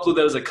 Upload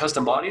that as a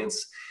custom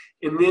audience,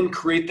 and then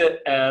create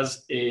that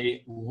as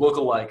a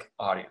lookalike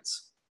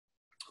audience.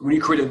 When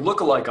you create a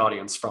lookalike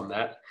audience from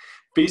that,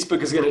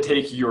 Facebook is going to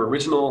take your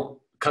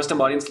original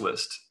custom audience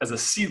list as a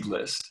seed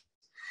list,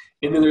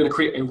 and then they're going to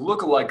create a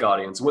lookalike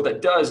audience. And what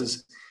that does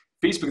is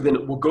Facebook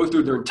then will go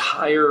through their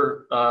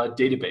entire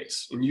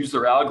database and use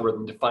their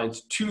algorithm to find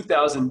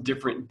 2,000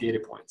 different data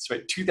points,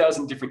 right?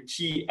 2,000 different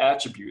key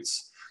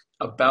attributes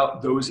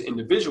about those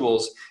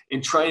individuals,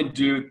 and try and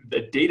do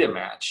the data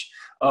match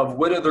of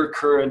what are their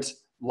current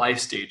life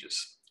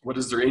stages. What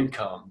is their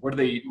income? What are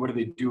they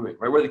doing?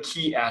 Right? What are the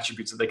key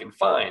attributes that they can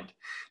find?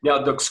 Now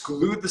they'll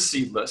exclude the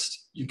seed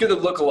list. You get a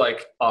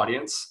lookalike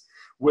audience,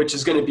 which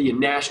is going to be a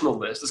national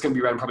list. It's going to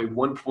be around probably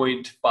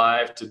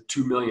 1.5 to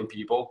 2 million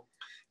people.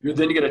 You're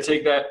then going to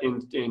take that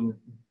and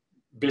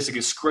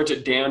basically scrunch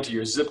it down to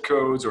your zip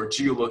codes or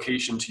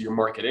geolocation to your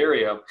market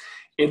area.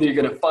 And then you're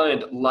going to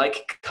find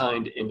like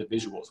kind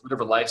individuals,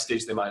 whatever life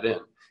stage they might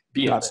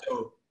be in.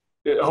 So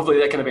hopefully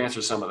that kind of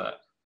answers some of that.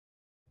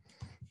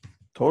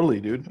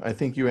 Totally, dude. I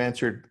think you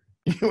answered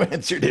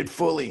it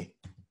fully.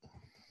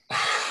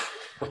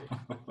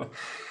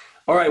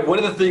 All right. One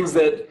of the things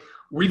that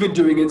we've been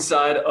doing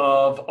inside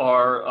of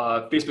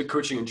our Facebook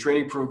coaching and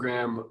training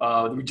program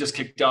that we just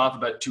kicked off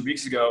about 2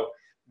 weeks ago,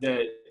 that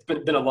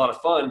it's been a lot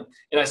of fun.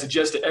 And I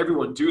suggest that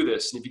everyone do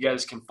this. And if you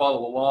guys can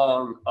follow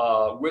along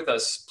with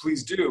us,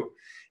 please do,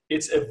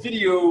 it's a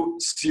video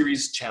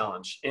series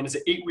challenge, and it's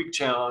an 8-week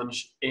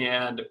challenge.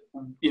 And,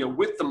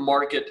 with the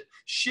market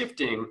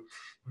shifting,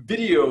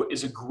 video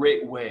is a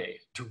great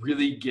way to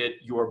really get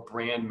your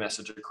brand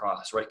message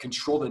across, right?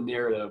 Control the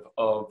narrative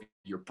of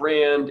your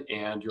brand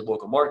and your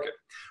local market.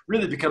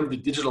 Really become the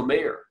digital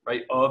mayor,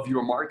 right, of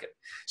your market.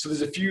 So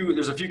there's a few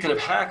kind of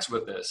hacks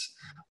with this,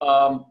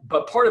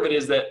 but part of it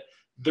is that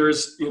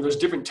there's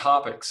different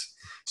topics.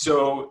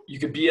 So you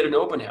could be at an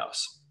open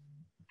house,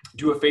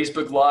 do a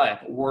Facebook Live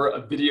or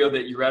a video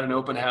that you're at an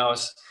open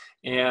house,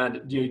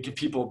 and give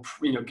people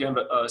give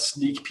a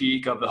sneak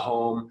peek of the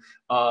home.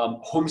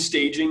 Home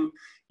staging.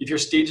 If you're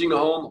staging a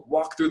home,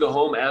 walk through the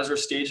home as they're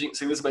staging.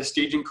 Say, this is my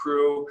staging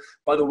crew.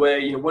 By the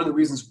way, one of the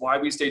reasons why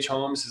we stage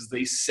homes is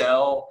they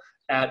sell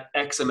at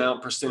X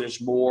amount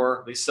percentage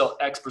more. They sell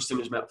X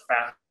percentage amount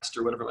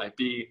faster, whatever it might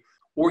be.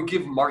 Or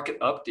give market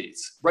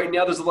updates. Right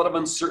now, there's a lot of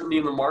uncertainty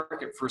in the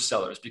market for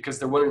sellers because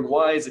they're wondering,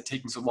 why is it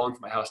taking so long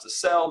for my house to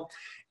sell?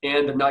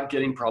 And they're not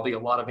getting probably a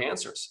lot of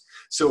answers.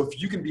 So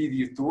if you can be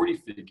the authority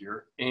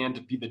figure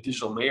and be the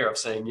digital mayor of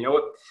saying,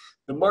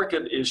 the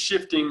market is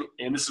shifting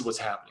and this is what's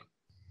happening.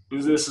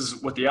 This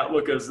is what the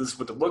outlook is. This is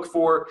what to look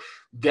for.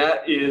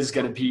 That is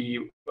going to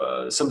be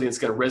something that's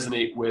going to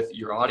resonate with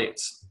your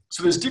audience.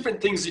 So there's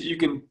different things that you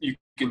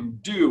can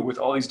do with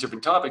all these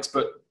different topics,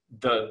 but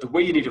the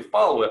way you need to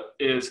follow it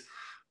is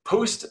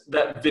post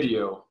that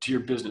video to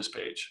your business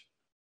page.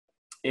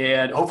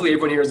 And hopefully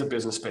everyone here has a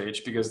business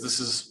page, because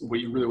this is what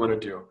you really want to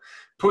do.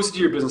 Post it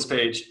to your business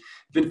page.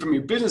 Then from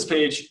your business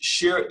page,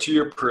 share it to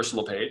your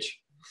personal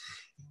page.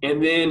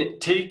 And then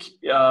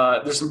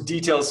there's some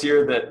details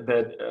here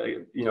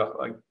that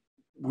I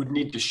would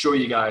need to show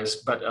you guys,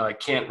 but I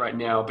can't right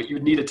now. But you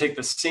would need to take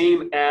the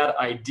same ad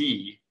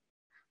ID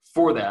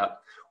for that,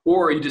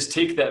 or you just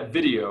take that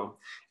video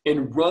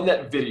and run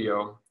that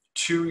video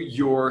to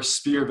your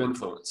sphere of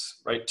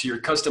influence, right? To your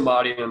custom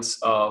audience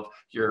of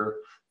your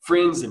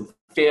friends and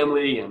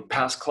family and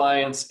past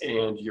clients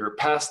and your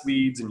past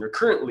leads and your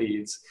current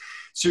leads.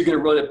 So you're going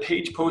to run a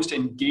page post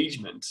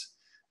engagement,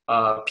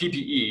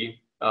 PPE,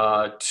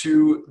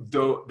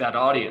 to that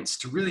audience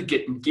to really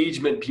get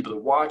engagement, people to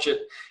watch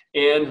it,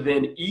 and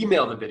then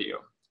email the video.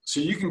 So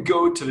you can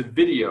go to the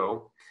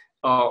video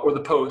or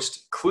the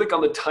post, click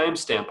on the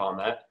timestamp on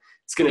that.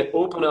 It's going to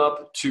open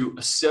up to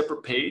a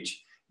separate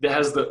page that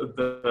has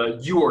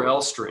the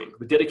URL string,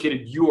 the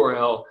dedicated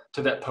URL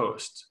to that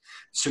post.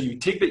 So you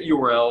take that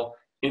URL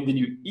and then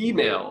you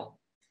email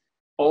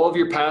all of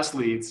your past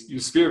leads, your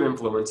sphere of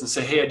influence, and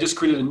say, hey, I just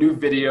created a new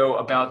video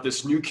about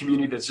this new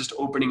community that's just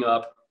opening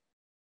up.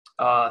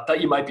 Thought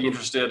you might be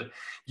interested.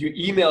 You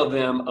email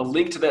them a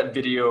link to that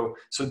video,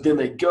 so then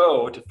they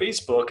go to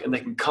Facebook and they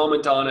can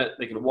comment on it,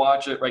 they can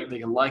watch it, right? They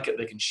can like it,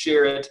 they can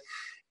share it.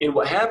 And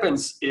what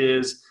happens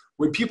is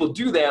when people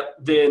do that,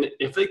 then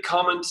if they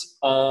comment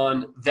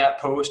on that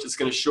post, it's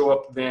going to show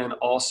up then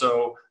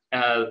also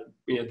as,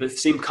 the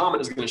same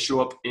comment is going to show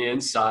up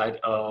inside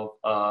of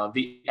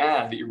the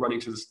ad that you're running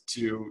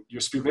to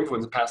your sphere of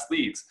influence and past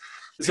leads.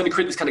 It's going to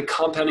create this kind of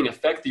compounding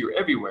effect that you're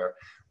everywhere.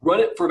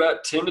 Run it for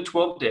about 10 to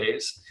 12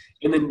 days,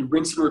 and then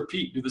rinse and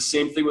repeat. Do the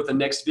same thing with the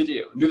next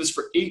video. Do this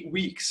for 8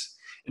 weeks.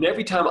 And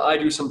every time I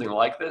do something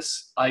like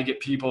this, I get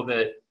people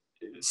that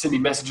send me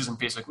messages on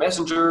Facebook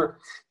Messenger,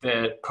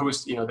 that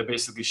post, that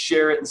basically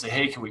share it and say,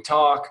 hey, can we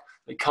talk?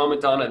 They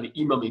comment on it and they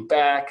email me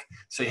back,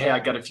 say, hey, I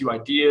got a few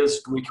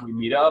ideas. When can we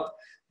meet up?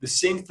 The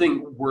same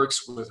thing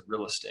works with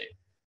real estate,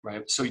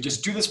 right? So you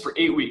just do this for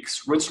 8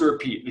 weeks, rinse and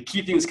repeat. The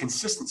key thing is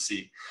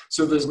consistency.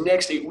 So those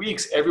next 8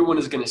 weeks, everyone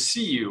is going to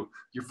see you,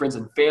 your friends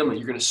and family.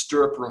 You're going to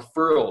stir up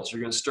referrals. You're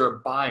going to stir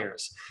up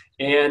buyers.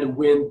 And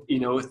when,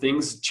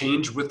 things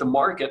change with the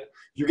market,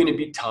 you're going to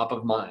be top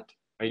of mind,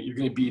 right? You're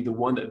going to be the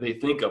one that they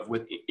think of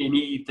with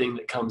anything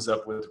that comes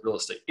up with real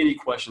estate, any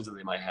questions that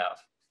they might have.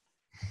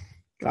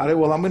 Got it.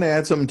 Well, I'm going to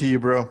add something to you,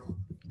 bro,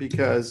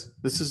 because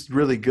this is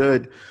really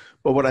good.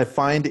 But what I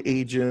find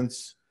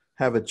agents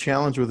have a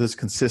challenge with is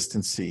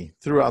consistency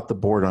throughout the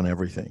board on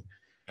everything.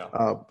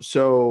 Yeah.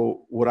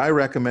 So what I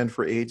recommend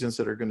for agents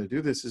that are going to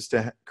do this is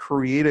to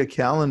create a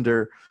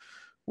calendar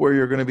where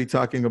you're going to be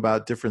talking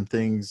about different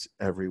things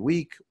every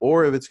week,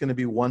 or if it's going to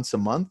be once a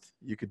month,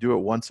 you could do it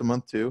once a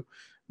month too.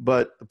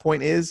 But the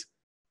point is,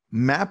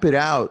 map it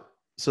out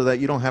so that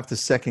you don't have to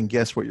second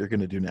guess what you're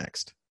going to do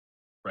next.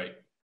 Right.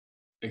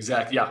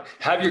 Exactly. Yeah.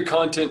 Have your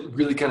content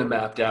really kind of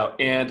mapped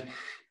out. And,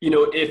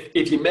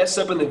 if you mess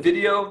up in the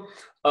video,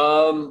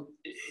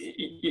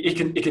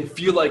 it can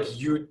feel like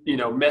you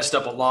messed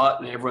up a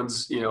lot and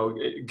everyone's,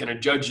 going to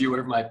judge you,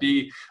 whatever it might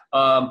be.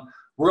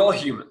 We're all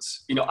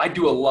humans. I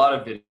do a lot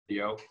of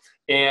video,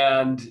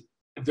 and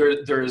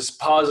there's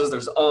pauses,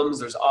 there's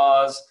there's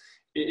ahs.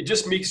 It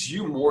just makes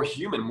you more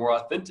human, more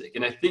authentic.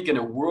 And I think in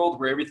a world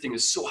where everything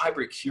is so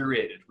hyper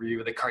curated, where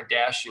you're the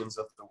Kardashians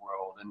of the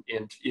world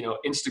and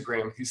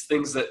Instagram, these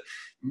things that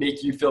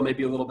make you feel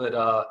maybe a little bit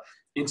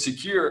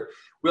insecure.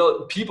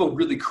 Well, people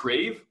really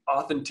crave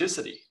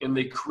authenticity, and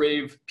they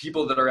crave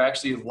people that are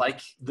actually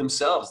like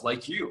themselves,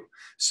 like you.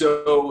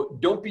 So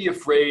don't be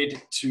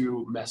afraid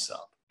to mess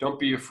up. Don't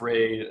be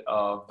afraid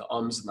of the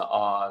ums and the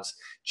ahs.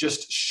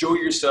 Just show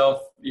yourself,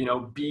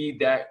 be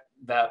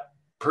that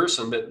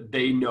person that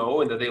they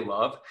know and that they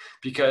love,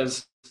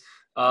 because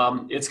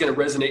it's going to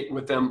resonate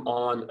with them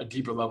on a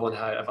deeper level and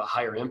have a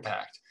higher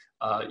impact.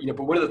 But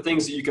one of the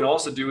things that you can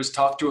also do is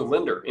talk to a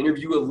lender,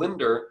 interview a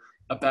lender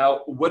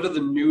about what are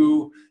the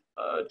new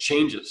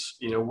changes,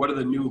 what are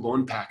the new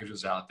loan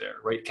packages out there,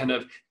 right? Kind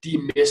of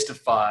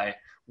demystify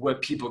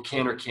what people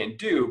can or can't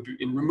do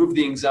and remove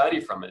the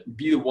anxiety from it.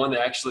 Be the one that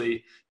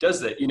actually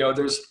does that.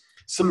 There's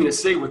something to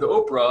say with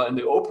Oprah and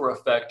the Oprah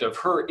effect of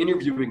her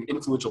interviewing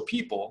influential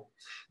people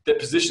that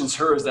positions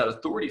her as that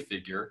authority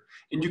figure.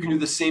 And you can do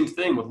the same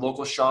thing with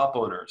local shop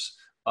owners,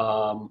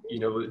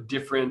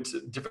 different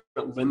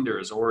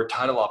lenders or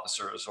title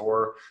officers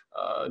or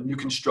new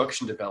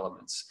construction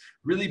developments.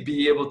 Really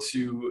be able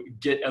to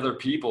get other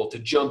people to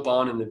jump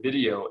on in the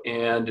video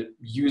and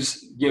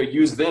use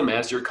them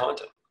as your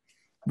content.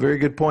 Very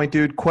good point,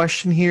 dude.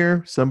 Question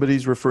here.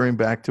 Somebody's referring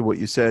back to what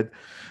you said.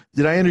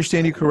 Did I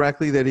understand you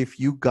correctly that if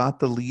you got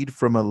the lead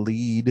from a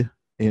lead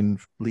in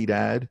lead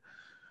ad,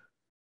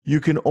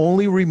 you can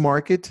only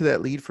remarket to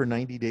that lead for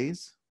 90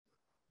 days?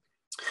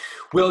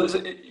 Well,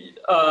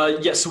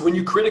 yes. So when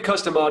you create a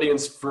custom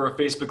audience for a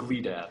Facebook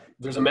lead ad,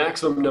 there's a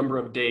maximum number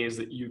of days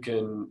that you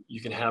can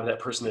have that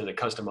person in a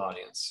custom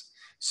audience.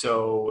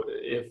 So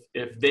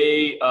if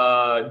they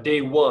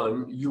day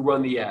one you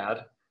run the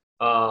ad,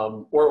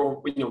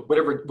 or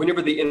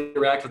whenever they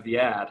interact with the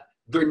ad,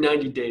 their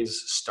 90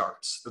 days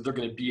starts that they're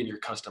going to be in your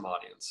custom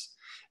audience.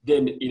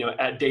 Then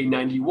at day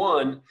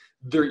 91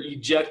 they're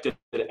ejected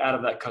out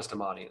of that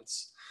custom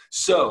audience.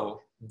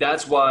 So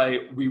that's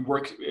why we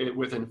work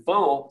within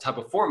funnel type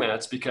of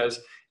formats, because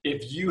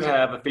if you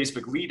have a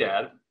Facebook lead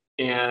ad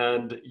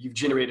and you've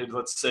generated,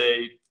 let's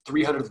say,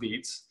 300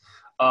 leads,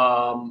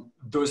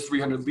 those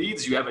 300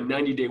 leads, you have a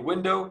 90-day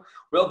window.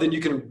 Well, then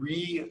you can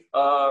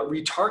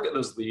retarget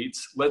those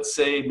leads, let's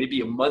say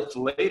maybe a month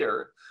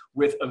later,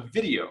 with a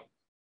video.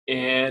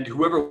 And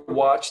whoever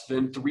watched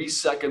then 3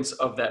 seconds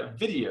of that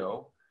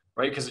video,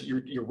 right? Because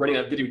you're running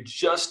that video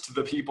just to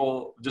the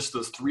people, just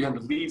those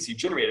 300 leads you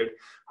generated.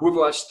 Whoever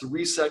watched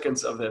 3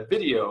 seconds of that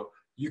video,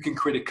 you can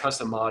create a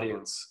custom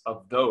audience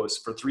of those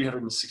for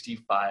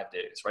 365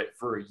 days, right?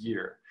 For a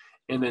year.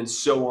 And then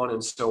so on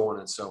and so on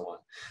and so on.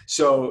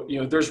 So,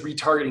 there's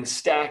retargeting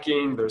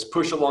stacking, there's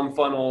push along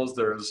funnels,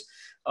 there's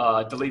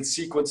delayed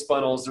sequence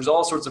funnels. There's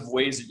all sorts of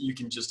ways that you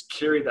can just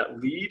carry that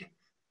lead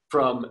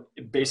from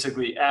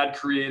basically ad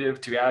creative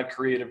to ad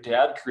creative to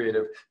ad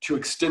creative to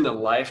extend the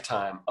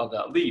lifetime of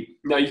that lead.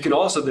 Now you can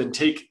also then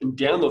take and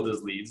download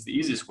those leads the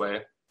easiest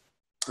way,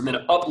 and then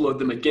upload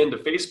them again to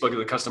Facebook as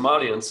a custom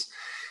audience.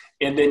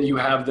 And then you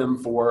have them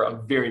for a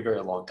very,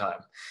 very long time.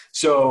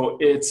 So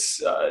it's,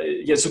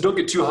 so don't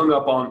get too hung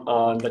up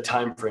on the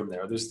time frame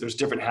there. There's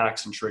different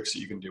hacks and tricks that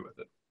you can do with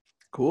it.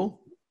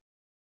 Cool.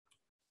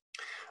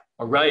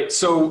 All right.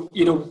 So,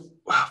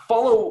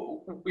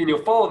 follow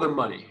the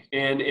money.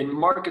 And in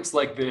markets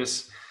like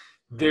this,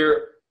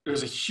 there's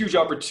a huge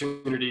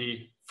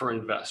opportunity for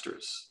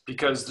investors,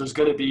 because there's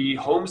going to be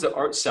homes that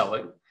aren't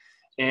selling.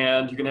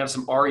 And you're going to have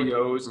some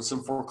REOs and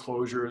some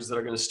foreclosures that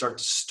are going to start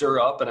to stir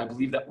up. And I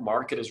believe that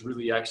market is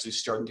really actually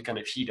starting to kind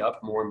of heat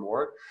up more and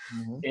more.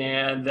 Mm-hmm.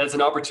 And that's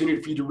an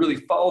opportunity for you to really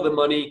follow the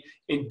money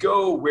and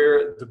go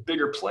where the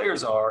bigger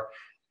players are,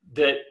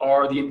 that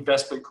are the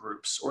investment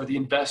groups or the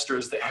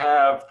investors that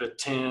have the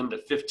 10 to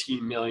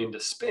 15 million to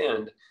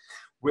spend,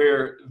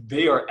 where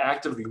they are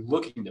actively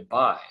looking to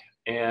buy.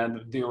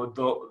 And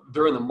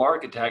they're in the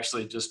market to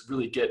actually just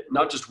really get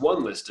not just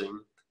one listing,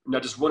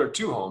 not just one or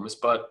two homes,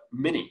 but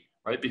many.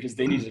 Right? Because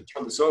they need to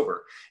turn this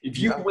over. If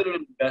you win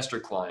an investor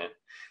client,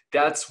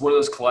 that's one of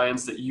those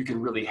clients that you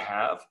can really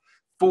have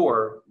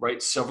for,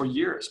 right, several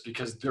years,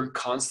 because they're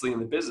constantly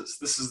in the business.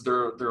 This is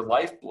their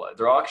lifeblood.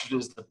 Their oxygen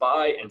is to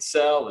buy and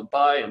sell and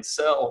buy and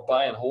sell, or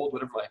buy and hold,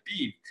 whatever it might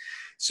be.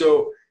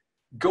 So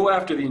go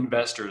after the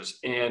investors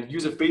and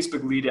use a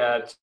Facebook lead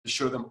ad to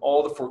show them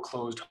all the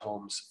foreclosed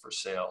homes for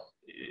sale.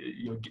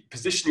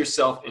 Position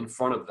yourself in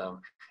front of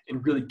them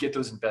and really get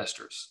those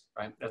investors,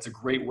 right? That's a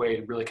great way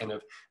to really kind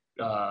of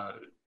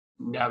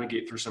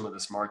navigate through some of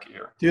this market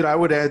here. Dude, I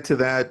would add to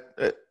that,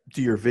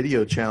 to your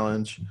video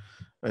challenge,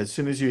 as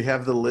soon as you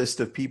have the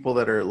list of people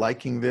that are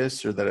liking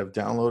this or that have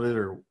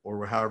downloaded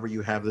or however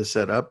you have this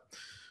set up,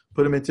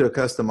 put them into a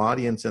custom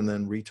audience and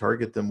then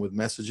retarget them with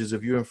messages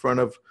of you in front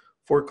of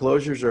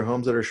foreclosures or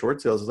homes that are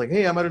short sales. It's like,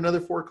 hey, I'm at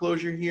another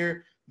foreclosure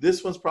here.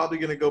 This one's probably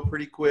going to go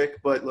pretty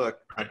quick, but look,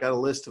 I got a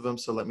list of them,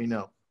 so let me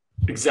know.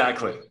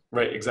 Exactly.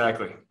 Right.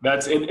 Exactly.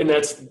 That's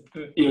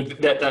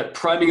that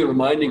priming and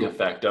reminding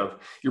effect of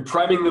you're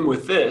priming them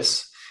with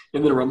this,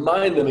 and then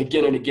remind them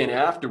again and again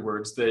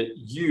afterwards that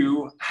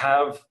you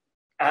have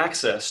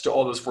access to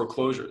all those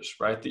foreclosures,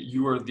 right? That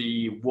you are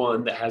the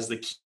one that has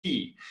the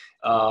key.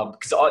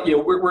 Because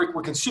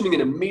we're consuming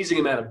an amazing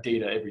amount of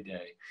data every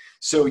day.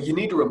 So you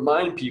need to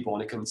remind people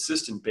on a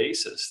consistent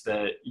basis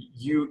that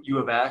you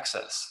have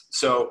access.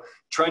 So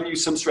try and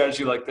use some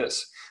strategy like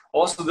this.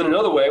 Also, then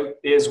another way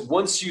is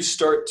once you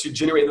start to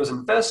generate those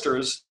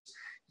investors,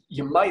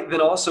 you might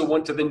then also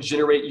want to then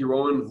generate your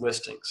own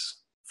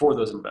listings for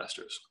those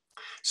investors.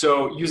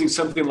 So using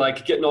something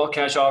like get an all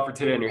cash offer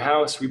today on your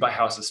house, we buy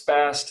houses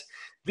fast.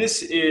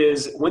 This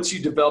is, once you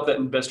develop that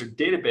investor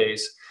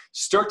database,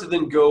 start to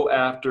then go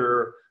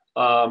after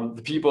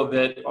the people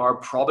that are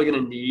probably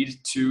going to need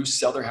to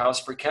sell their house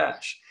for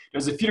cash.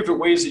 There's a few different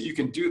ways that you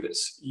can do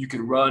this. You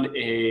can run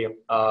a,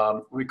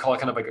 we call it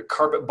kind of like a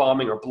carpet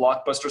bombing or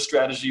blockbuster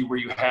strategy, where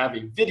you have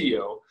a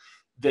video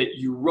that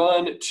you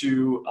run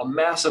to a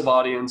massive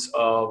audience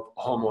of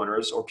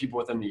homeowners or people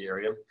within the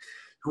area.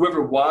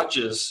 Whoever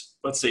watches,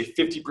 let's say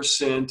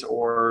 50%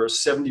 or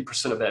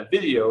 70% of that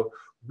video,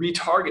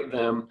 retarget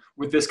them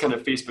with this kind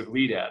of Facebook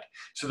lead ad.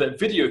 So that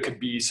video could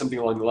be something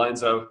along the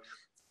lines of,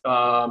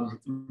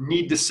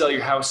 need to sell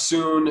your house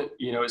soon,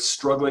 is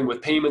struggling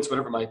with payments,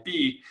 whatever it might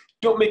be.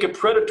 Don't make it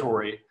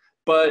predatory,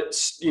 but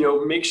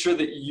make sure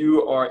that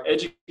you are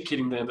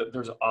educating them that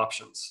there's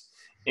options,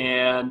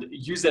 and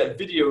use that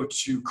video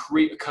to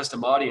create a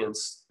custom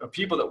audience of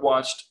people that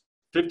watched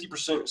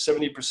 50%,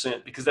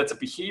 70%, because that's a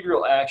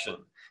behavioral action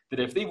that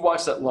if they've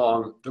watched that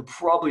long, they're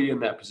probably in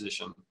that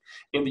position,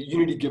 and that you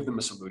need to give them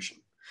a solution.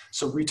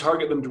 So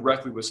retarget them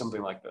directly with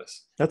something like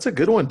this. That's a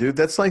good one, dude.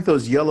 That's like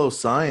those yellow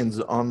signs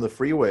on the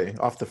freeway,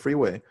 off the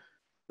freeway.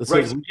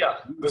 Right, yeah.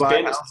 Those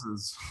buy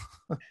houses.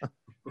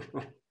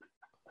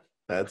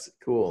 That's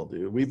cool,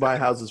 dude. We buy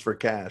houses for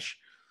cash.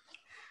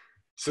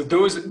 So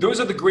those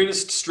are the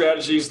greatest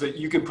strategies that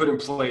you can put in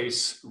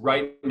place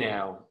right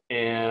now,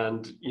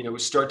 and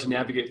start to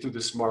navigate through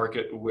this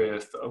market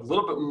with a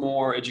little bit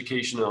more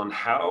education on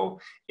how,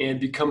 and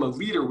become a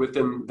leader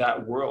within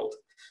that world.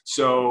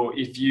 So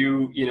if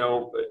you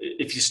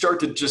start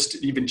to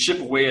just even chip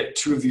away at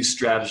two of these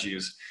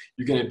strategies,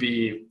 you're going to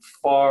be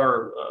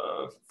far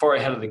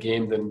ahead of the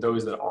game than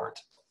those that aren't.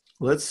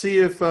 Let's see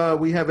if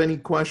we have any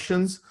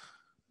questions,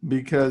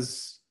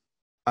 because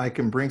I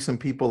can bring some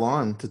people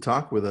on to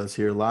talk with us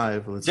here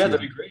live.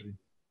 That'd be great.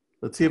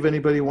 Let's see if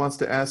anybody wants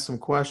to ask some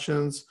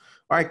questions.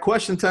 All right,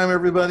 question time,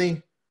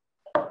 everybody.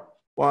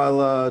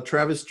 While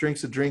Travis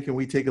drinks a drink and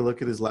we take a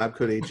look at his Lab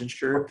Coat Agent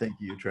shirt. Thank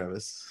you,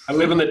 Travis. I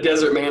live in the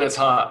desert, man. It's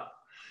hot.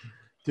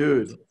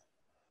 Dude,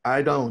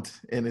 I don't,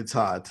 and it's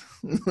hot.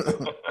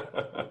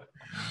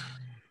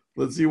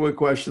 Let's see what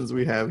questions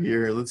we have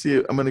here. Let's see.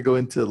 I'm going to go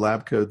into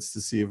Lab Coats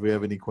to see if we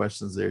have any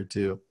questions there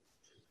too.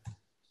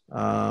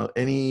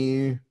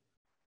 Any?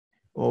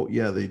 Oh,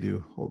 yeah, they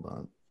do. Hold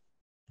on.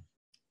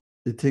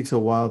 It takes a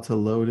while to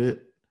load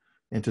it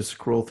and to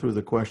scroll through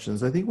the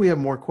questions. I think we have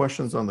more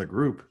questions on the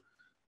group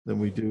than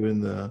we do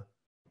in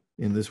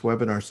this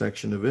webinar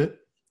section of it.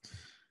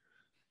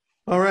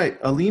 All right,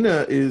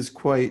 Alina is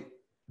quite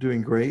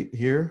doing great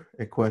here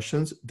at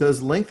questions.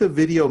 Does length of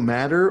video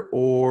matter,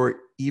 or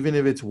even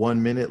if it's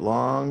 1 minute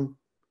long,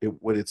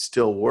 would it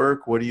still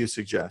work? What do you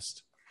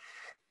suggest?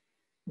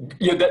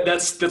 Yeah,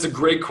 that's a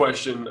great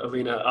question,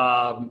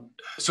 Alina.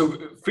 So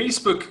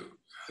Facebook,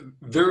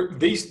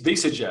 they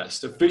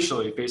suggest,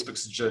 officially, Facebook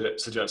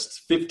suggests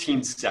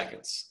 15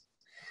 seconds.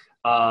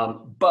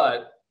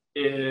 But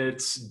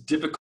it's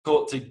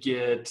difficult to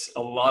get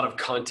a lot of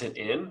content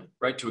in,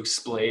 right, to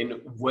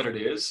explain what it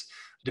is,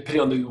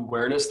 depending on the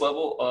awareness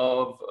level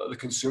of the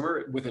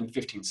consumer, within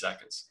 15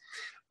 seconds.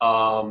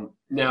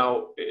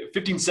 Now,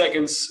 15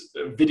 seconds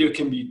video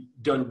can be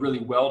done really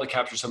well to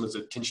capture someone's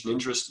attention and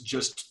interest,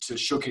 just to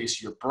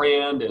showcase your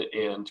brand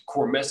and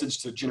core message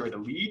to generate a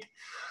lead.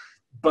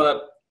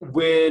 But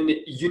when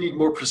you need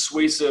more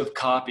persuasive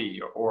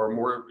copy or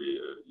more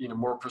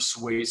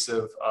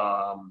persuasive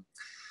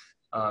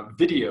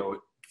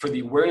video for the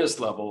awareness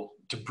level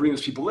to bring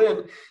those people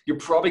in, you're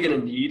probably going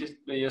to need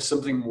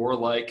something more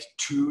like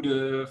 2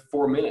 to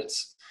 4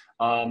 minutes.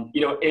 And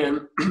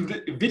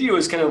video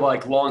is kind of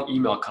like long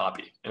email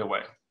copy in a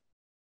way.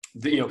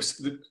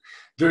 There's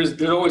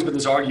always been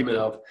this argument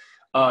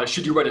of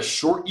should you write a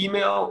short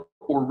email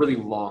or really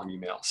long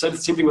email? Same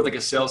thing with like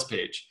a sales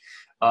page.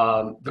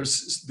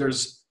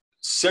 There's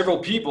several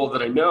people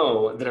that I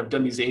know that have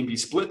done these A/B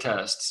split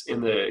tests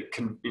in the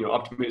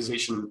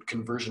optimization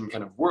conversion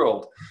kind of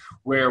world,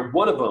 where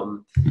one of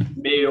them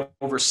made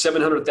over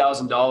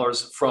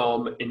 $700,000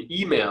 from an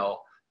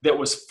email that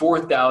was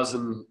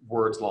 4,000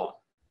 words long.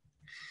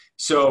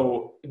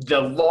 So the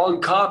long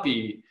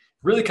copy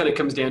really kind of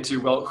comes down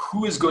to, well,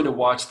 who is going to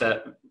watch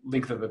that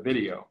length of a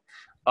video?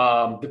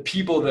 The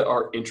people that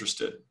are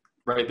interested,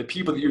 right? The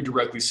people that you're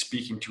directly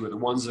speaking to are the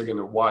ones that are going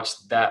to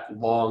watch that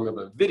long of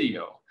a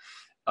video.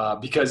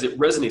 Because it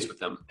resonates with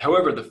them.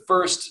 However, the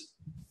first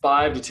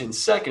 5 to 10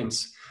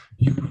 seconds,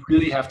 you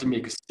really have to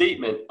make a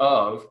statement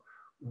of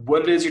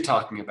what it is you're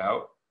talking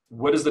about,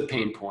 what is the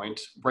pain point,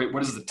 right?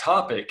 What is the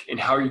topic, and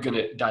how are you going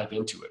to dive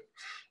into it?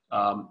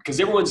 Because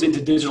everyone's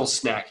into digital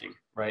snacking,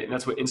 right? And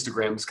that's what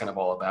Instagram is kind of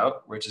all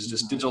about, which is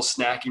just digital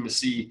snacking to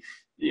see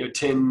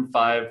 10,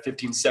 5,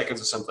 15 seconds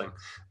or something.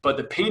 But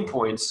the pain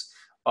points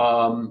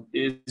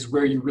is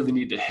where you really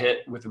need to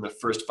hit within the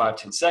first 5,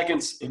 10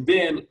 seconds, and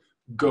then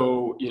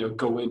go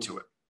into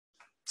it.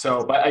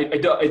 So, but I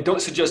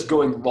don't suggest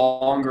going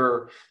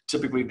longer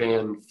typically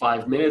than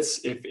 5 minutes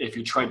if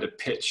you're trying to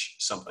pitch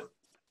something.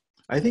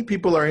 I think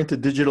people are into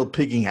digital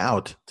pigging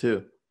out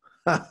too.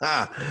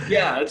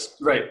 Yeah, that's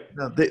right.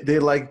 No, they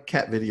like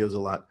cat videos a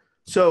lot.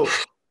 So,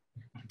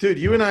 dude,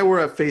 you and I were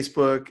at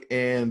Facebook,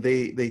 and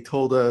they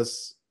told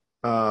us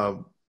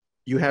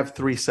you have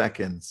 3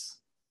 seconds,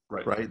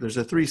 Right. right? There's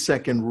a 3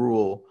 second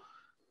rule,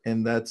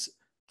 and that's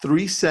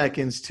 3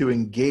 seconds to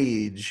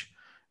engage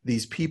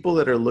these people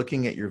that are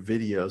looking at your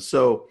video.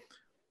 So,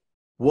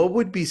 what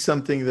would be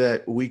something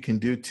that we can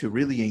do to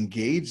really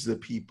engage the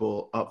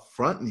people up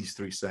front in these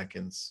 3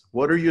 seconds?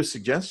 What are your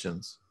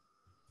suggestions?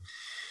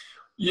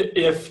 Yeah,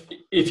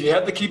 if you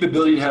have the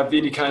capability to have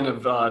any kind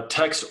of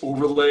text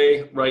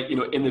overlay, right,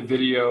 in the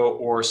video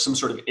or some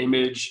sort of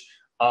image,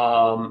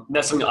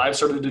 that's something I've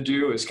started to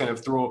do is kind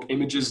of throw up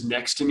images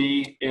next to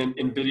me in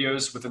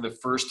videos within the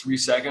first 3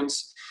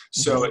 seconds.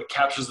 So it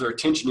captures their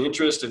attention and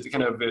interest.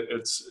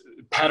 It's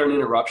pattern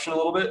interruption a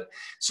little bit.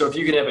 So if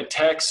you can have a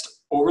text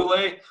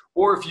overlay,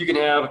 or if you can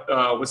have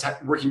what's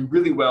working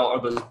really well are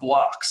those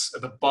blocks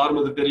at the bottom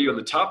of the video and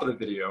the top of the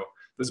video,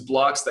 those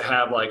blocks that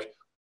have like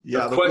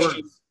a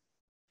question.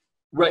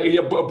 Right,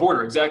 yeah, a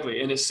border,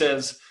 exactly. And it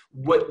says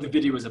what the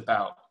video is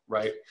about,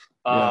 right?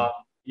 Yeah.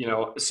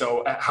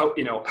 So how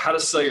to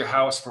sell your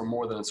house for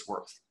more than it's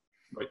worth,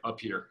 right up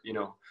here, can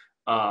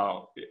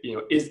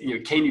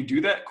you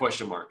do that?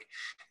 Question mark.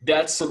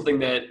 That's something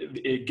that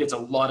it gets a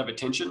lot of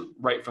attention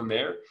right from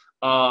there.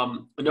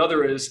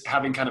 Another is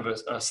having kind of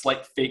a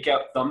slight fake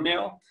out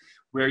thumbnail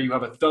where you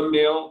have a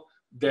thumbnail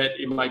that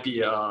it might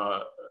be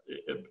a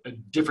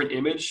different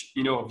image,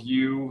 of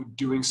you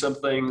doing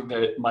something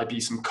that might be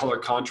some color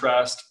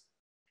contrast.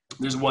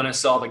 There's one I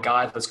saw, the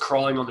guy that's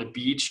crawling on the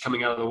beach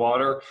coming out of the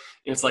water,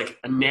 and it's like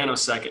a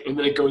nanosecond. And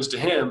then it goes to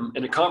him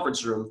in a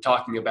conference room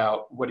talking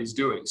about what he's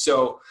doing.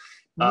 So,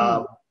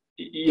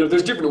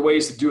 there's different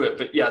ways to do it,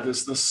 but yeah,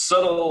 there's the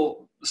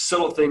subtle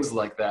things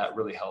like that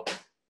really help.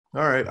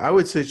 All right. I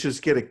would say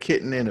just get a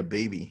kitten and a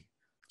baby.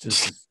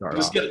 Just to start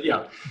off.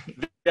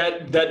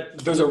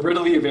 Those are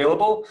readily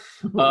available.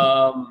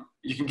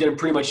 You can get them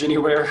pretty much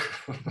anywhere.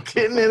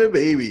 Kitten and a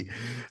baby.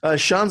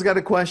 Sean's got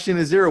a question.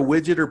 Is there a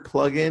widget or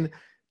plugin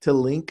to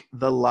link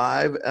the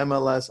live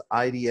MLS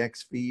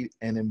IDX feed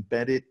and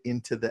embed it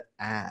into the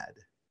ad?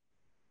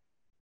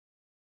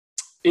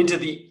 Into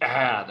the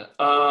ad?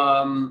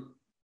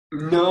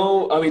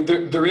 No. I mean,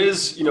 there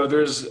is,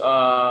 there's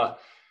I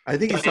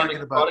think he's talking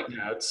about product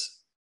ads.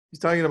 He's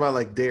talking about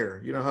like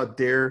Dare. You know how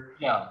Dare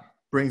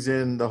brings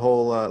in the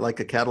whole like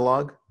a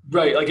catalog?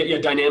 Right, like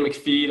dynamic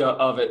feed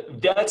of it.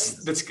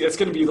 That's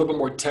going to be a little bit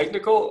more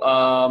technical.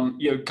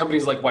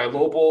 Companies like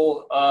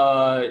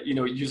Ylobal,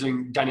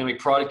 using dynamic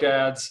product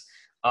ads.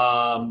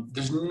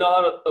 There's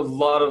not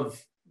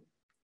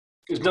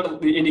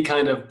any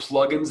kind of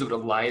plugins that would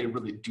allow you to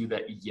really do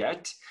that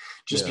yet,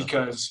 just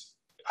because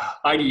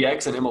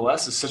IDX and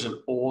MLS is such an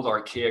old,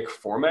 archaic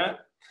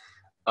format.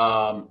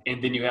 And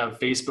then you have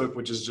Facebook,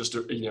 which is just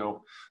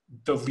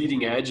the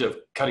leading edge of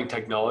cutting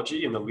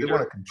technology and the leader. They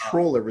want to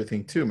control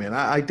everything too, man.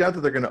 I doubt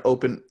that they're going to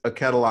open a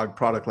catalog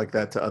product like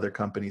that to other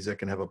companies that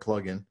can have a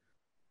plugin.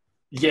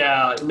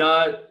 Yeah,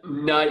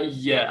 not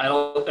yet.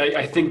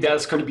 I think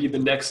that's going to be the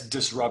next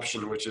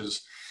disruption, which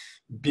is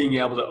being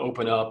able to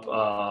open up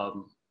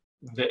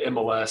the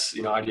MLS,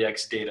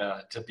 IDX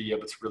data to be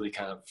able to really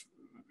kind of,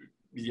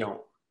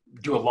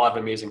 do a lot of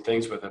amazing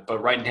things with it.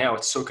 But right now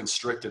it's so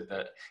constricted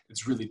that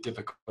it's really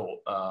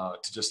difficult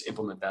to just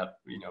implement that,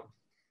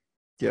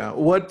 Yeah.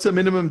 What's a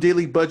minimum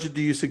daily budget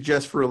do you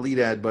suggest for a lead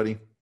ad, buddy?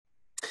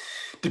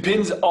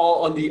 Depends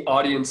all on the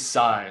audience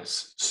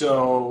size.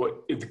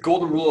 So if the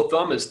golden rule of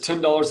thumb is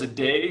 $10 a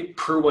day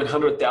per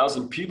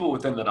 100,000 people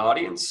within that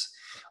audience.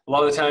 A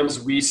lot of the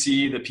times we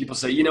see that people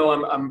say,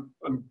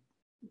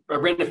 I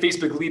ran a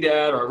Facebook lead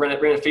ad, or I ran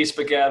a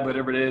Facebook ad,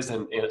 whatever it is,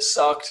 and it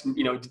sucked.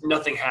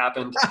 Nothing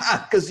happened.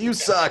 Because you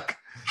suck.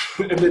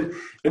 and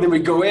then we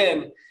go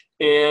in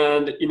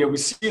and, we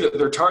see that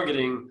they're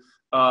targeting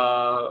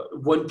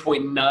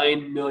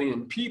 1.9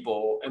 million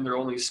people, and they're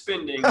only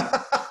spending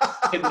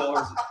 $10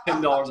 or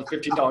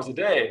 $15 a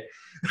day.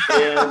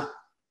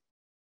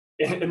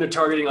 And they're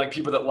targeting like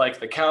people that like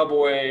the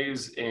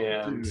Cowboys,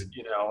 and,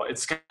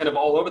 it's kind of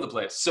all over the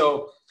place.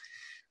 So,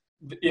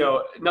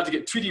 not to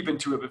get too deep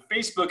into it, but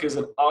Facebook is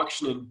an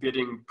auction and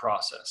bidding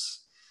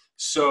process.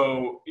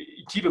 So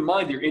keep in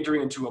mind, you're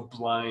entering into a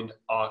blind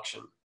auction.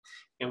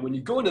 And when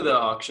you go into the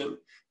auction,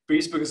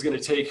 Facebook is going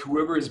to take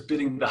whoever is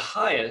bidding the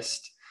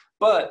highest,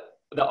 but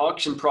the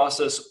auction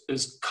process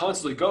is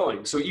constantly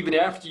going. So even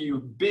after you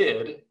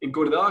bid and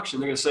go to the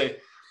auction, they're going to say,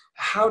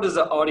 how does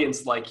the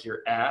audience like your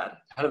ad?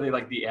 How do they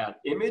like the ad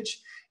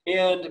image?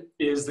 And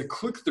is the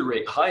click-through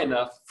rate high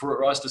enough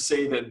for us to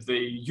say that the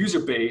user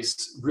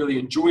base really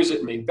enjoys it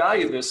and they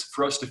value this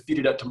for us to feed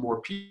it up to more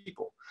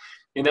people?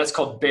 And that's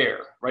called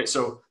BEAR, right?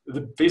 So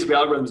the Facebook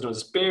algorithm is known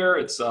as BEAR.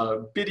 It's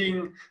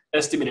bidding,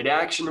 estimated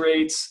action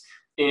rates,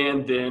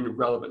 and then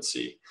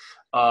relevancy.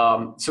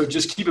 So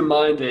just keep in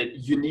mind that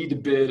you need to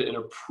bid an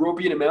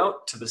appropriate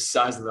amount to the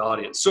size of the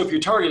audience. So if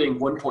you're targeting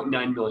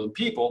 1.9 million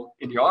people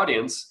in your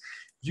audience,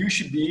 you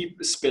should be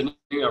spending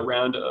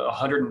around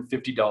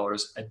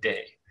 $150 a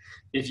day.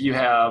 If you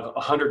have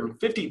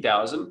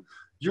 150,000,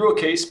 you're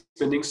okay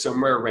spending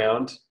somewhere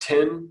around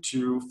 $10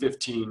 to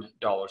 $15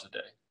 a day.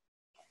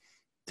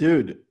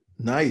 Dude,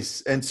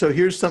 nice. And so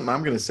here's something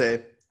I'm going to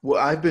say. What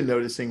I've been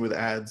noticing with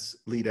ads,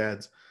 lead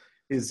ads,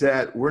 is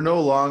that we're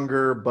no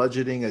longer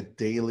budgeting a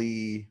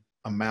daily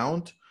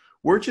amount.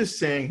 We're just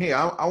saying, hey,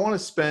 I want to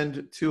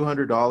spend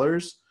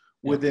 $200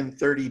 within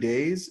 30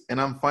 days. And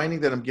I'm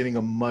finding that I'm getting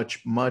a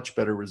much, much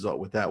better result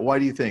with that. Why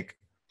do you think?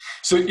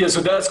 So yeah,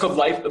 so that's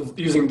called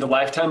using the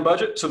lifetime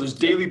budget. So there's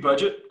daily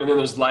budget and then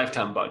there's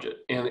lifetime budget.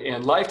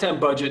 And lifetime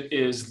budget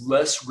is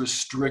less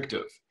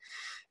restrictive.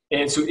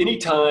 And so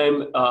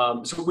anytime,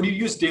 so when you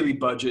use daily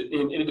budget,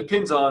 and it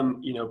depends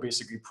on,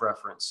 basically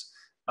preference.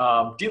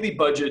 Daily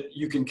budget,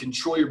 you can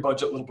control your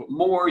budget a little bit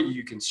more.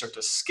 You can start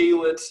to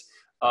scale it,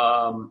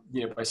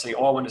 by saying,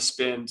 oh, I want to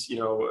spend, a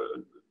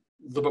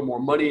little bit more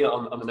money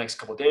on the next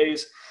couple of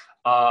days.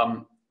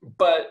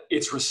 But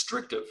it's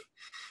restrictive.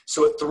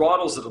 So it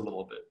throttles it a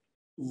little bit.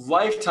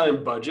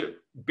 Lifetime budget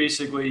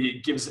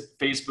basically gives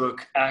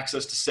Facebook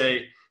access to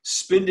say,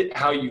 spend it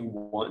how you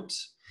want.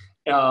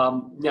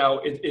 Now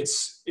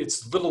it's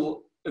a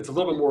little bit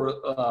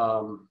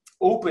more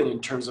open in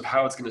terms of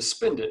how it's going to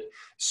spend it.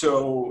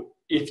 So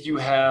if you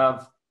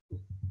have,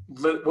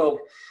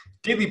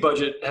 daily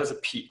budget has a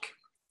peak,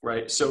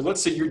 right? So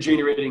let's say you're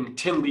generating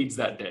 10 leads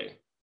that day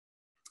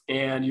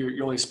and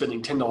you're only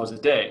spending $10 a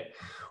day.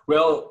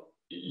 Well,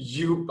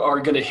 you are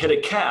going to hit a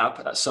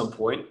cap at some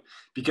point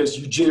because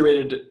you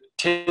generated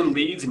 10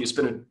 leads and you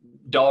spent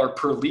 $1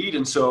 per lead.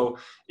 And so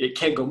it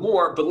can't go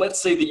more, but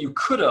let's say that you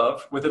could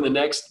have within the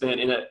next, then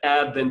in an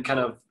ad, then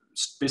kind of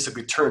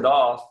basically turned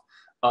off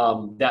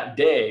that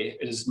day.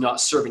 It is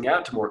not serving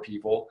out to more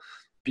people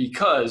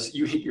because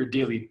you hit your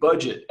daily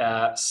budget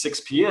at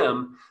 6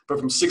 p.m. But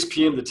from 6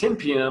 p.m. to 10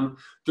 p.m.,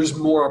 there's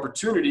more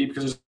opportunity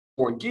because there's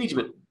more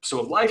engagement.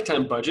 So a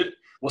lifetime budget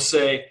will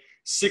say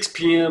 6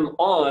 p.m.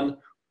 on,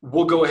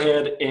 we'll go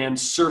ahead and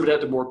serve it out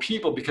to more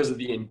people because of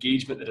the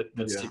engagement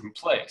that's taking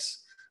place.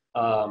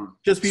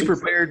 Just be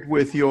prepared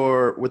with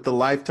the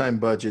lifetime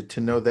budget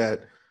to know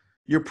that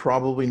you're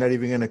probably not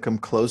even going to come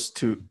close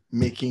to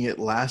making it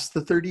last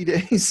the 30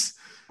 days.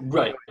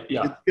 Right.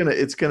 Yeah.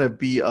 It's gonna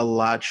be a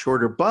lot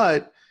shorter,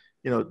 but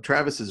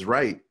Travis is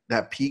right.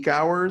 That peak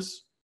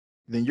hours,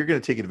 then you're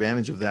going to take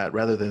advantage of that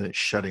rather than it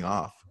shutting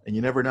off, and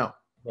you never know.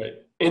 Right.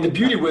 And the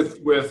beauty with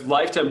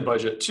lifetime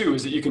budget too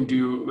is that you can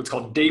do what's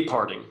called day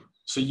parting.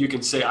 So you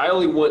can say, I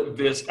only want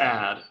this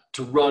ad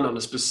to run on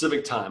a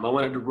specific time. I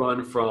want it to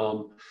run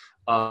from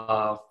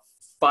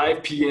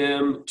 5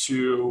 p.m.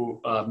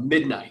 to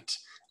midnight,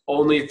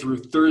 only through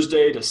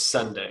Thursday to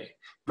Sunday.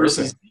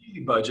 Versus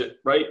daily budget,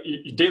 right?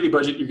 Your daily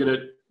budget, you're going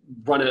to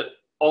run it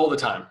all the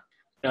time.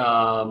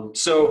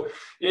 So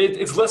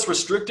it's less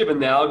restrictive,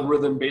 and the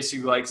algorithm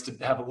basically likes to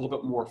have a little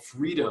bit more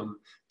freedom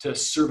to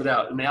serve it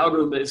out. And the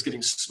algorithm is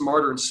getting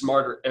smarter and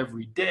smarter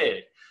every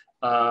day.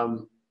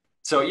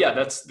 So yeah,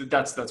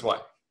 that's why.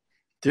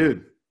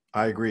 Dude,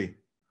 I agree.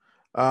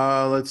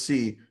 Let's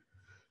see.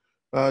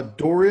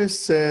 Doris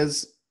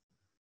says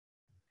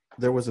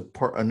there was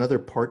another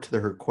part to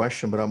her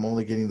question, but I'm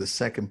only getting the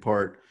second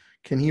part.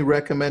 Can he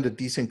recommend a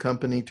decent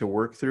company to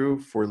work through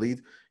for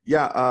leads?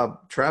 Yeah,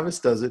 Travis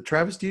does it.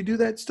 Travis, do you do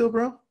that still,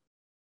 bro?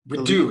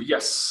 We do,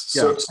 yes.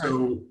 Yeah.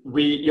 So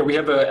we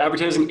have an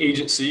advertising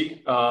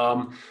agency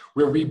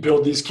where we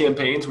build these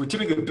campaigns. We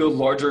typically build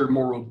larger,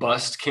 more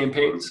robust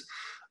campaigns.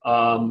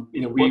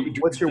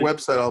 What's your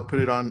website? I'll put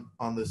it on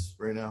this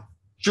right now.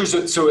 Sure.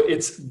 So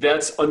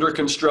that's under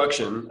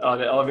construction.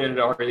 The Elevated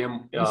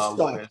REM. You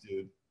suck,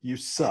 dude. You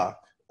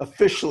suck.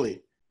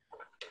 Officially.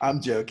 I'm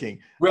joking.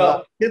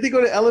 Well, can't they go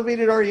to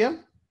Elevated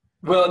REM?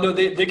 Well, no,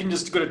 they can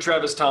just go to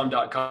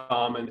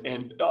travisthom.com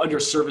and under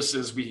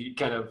services, we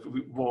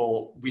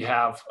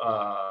have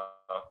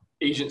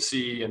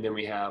agency, and then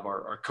we have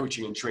our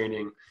coaching and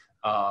training.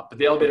 But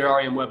the Elevated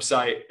REM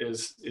website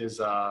is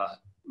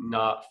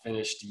not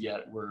finished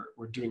yet.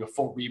 We're doing a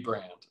full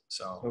rebrand.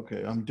 So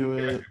okay, I'm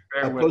doing it.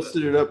 I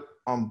posted it up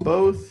on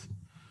both.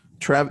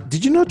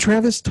 Did you know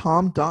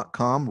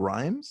travisthom.com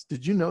rhymes?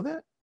 Did you know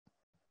that?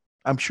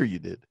 I'm sure you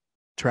did.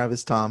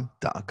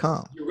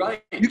 travisthom.com. You're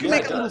right. You can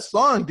make a little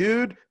song,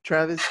 dude.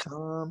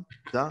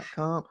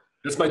 travisthom.com.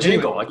 That's my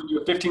jingle. I can do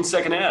a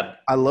 15-second ad.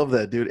 I love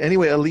that, dude.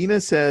 Anyway, Alina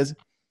says,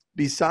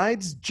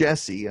 besides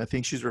Jesse, I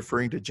think she's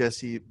referring to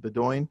Jesse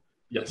Bedoin.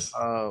 Yes.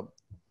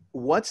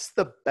 What's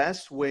the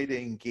best way to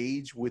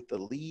engage with the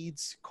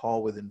leads?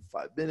 Call within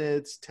 5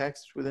 minutes,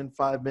 text within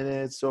 5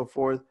 minutes, so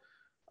forth.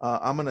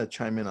 I'm going to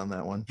chime in on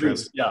that one.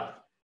 Please. Yeah.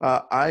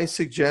 I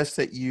suggest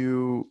that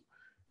you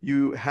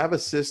have a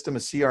system, a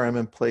CRM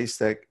in place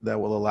that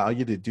will allow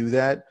you to do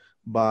that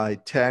by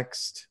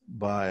text,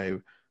 by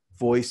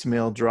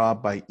voicemail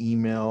drop, by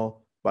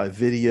email, by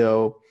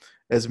video,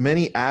 as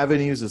many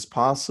avenues as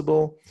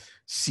possible.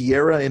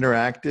 Sierra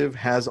Interactive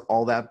has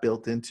all that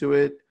built into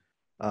it.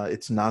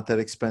 It's not that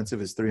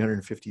expensive. It's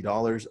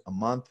 $350 a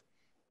month.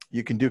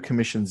 You can do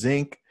Commissions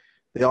Inc.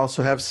 They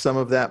also have some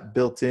of that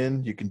built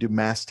in. You can do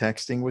mass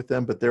texting with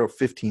them, but they're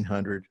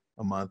 $1,500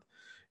 a month.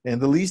 And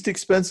the least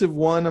expensive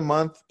one a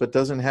month, but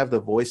doesn't have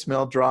the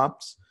voicemail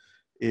drops,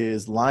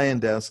 is Lion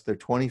Desk. They're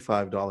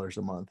 $25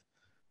 a month.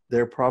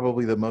 They're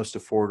probably the most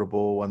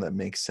affordable one that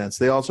makes sense.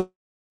 They also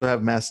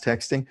have mass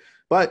texting,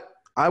 but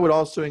I would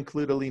also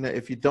include, Alina,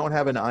 if you don't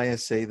have an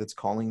ISA that's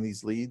calling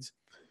these leads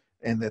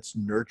and that's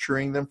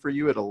nurturing them for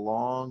you at a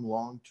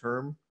long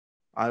term,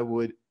 I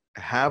would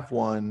have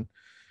one,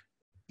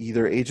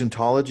 either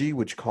Agentology,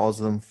 which calls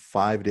them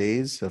 5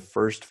 days, the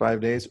first 5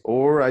 days,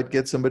 or I'd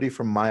get somebody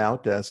from My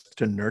Outdesk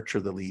to nurture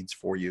the leads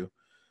for you.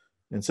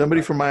 And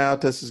somebody from My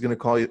Outdesk is going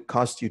to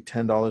cost you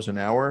 $10 an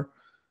hour,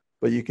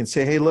 but you can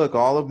say, hey, look,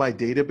 all of my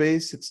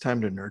database, it's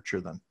time to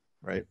nurture them,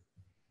 right?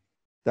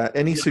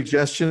 Any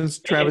suggestions,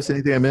 Travis?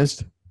 Anything I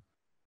missed?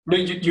 No,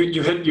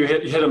 you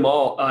hit them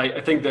all. I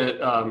think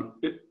that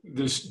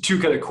there's two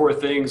kind of core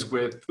things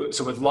with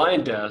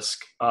Lion Desk.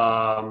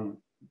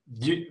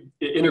 It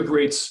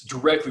integrates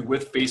directly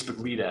with Facebook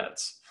lead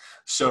ads.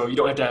 So you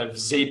don't have to have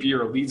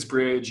Zapier or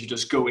LeadsBridge. You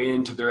just go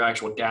into their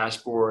actual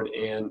dashboard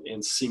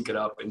and sync it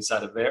up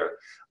inside of there.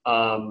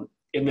 And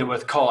then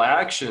with call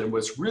action,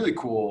 what's really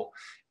cool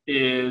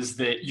is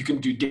that you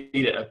can do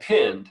data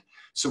append.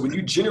 So when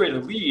you generate a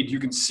lead, you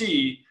can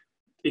see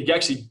it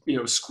actually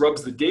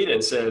scrubs the data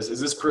and says, is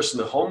this person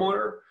a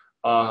homeowner?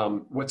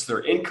 What's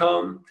their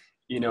income?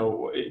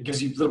 It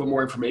gives you a little bit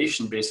more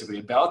information basically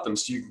about them,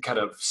 so you can kind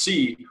of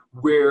see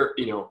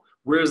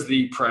where's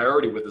the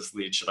priority with this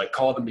lead. Should I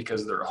call them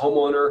because they're a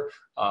homeowner?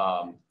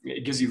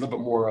 It gives you a little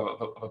bit more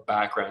of a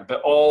background.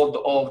 But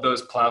all of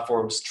those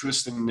platforms,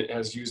 Tristan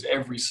has used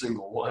every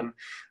single one,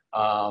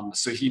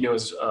 so he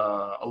knows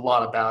a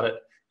lot about it.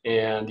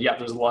 And yeah,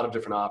 there's a lot of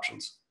different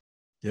options.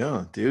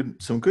 Yeah,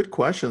 dude, some good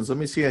questions. Let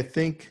me see. I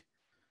think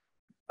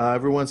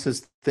everyone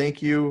says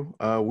thank you.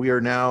 We are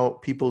now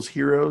people's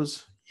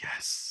heroes.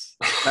 Yes.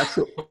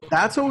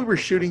 That's what we were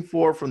shooting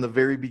for from the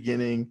very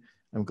beginning.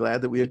 I'm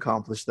glad that we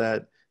accomplished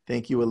that.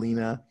 Thank you,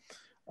 Alina.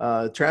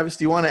 Travis,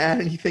 do you want to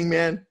add anything,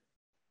 man?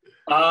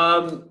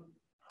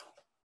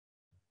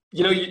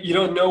 You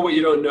don't know what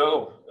you don't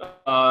know.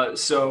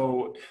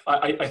 So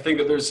I think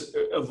that there's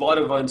a lot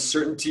of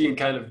uncertainty and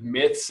kind of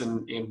myths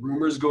and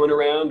rumors going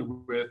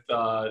around with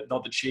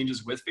all the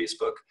changes with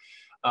Facebook.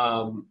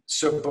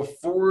 So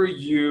before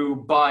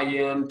you buy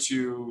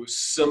into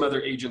some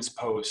other agent's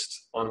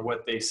post on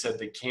what they said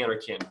they can or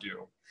can't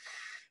do,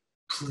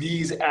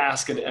 please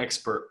ask an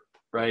expert,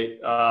 right?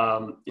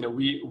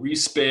 We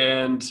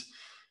spend,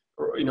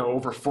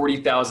 over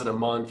 $40,000 a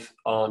month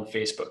on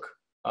Facebook.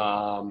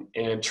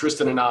 And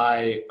Tristan and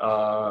I,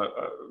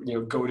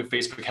 go to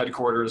Facebook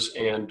headquarters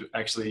and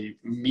actually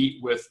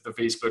meet with the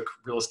Facebook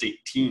real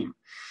estate team.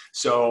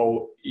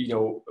 So,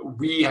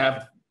 we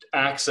have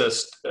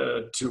access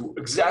to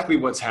exactly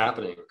what's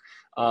happening.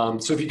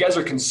 So if you guys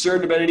are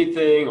concerned about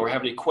anything or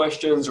have any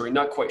questions or you're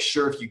not quite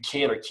sure if you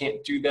can or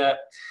can't do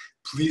that,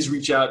 please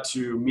reach out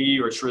to me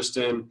or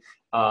Tristan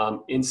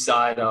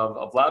inside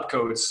of Lab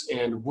Coats,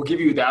 and we'll give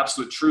you the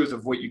absolute truth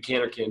of what you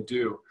can or can't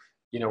do.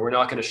 We're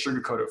not going to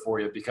sugarcoat it for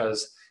you,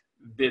 because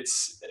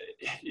there's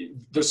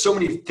so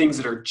many things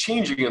that are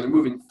changing and they're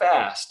moving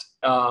fast.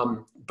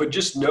 But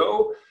just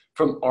know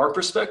from our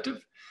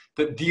perspective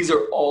that these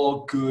are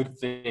all good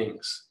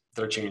things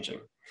that are changing.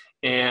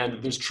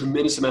 And there's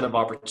tremendous amount of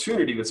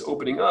opportunity that's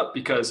opening up,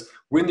 because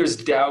when there's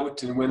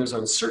doubt and when there's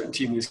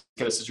uncertainty in these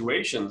kind of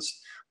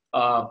situations,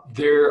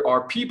 there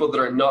are people that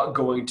are not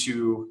going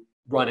to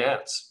run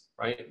ads,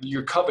 right?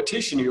 Your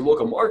competition in your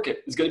local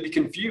market is going to be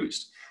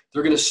confused.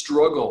 They're going to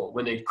struggle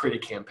when they create a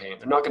campaign.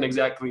 They're not going to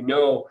exactly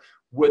know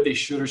what they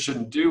should or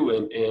shouldn't do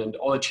and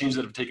all the changes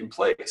that have taken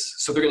place.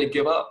 So they're going to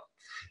give up.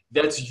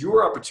 That's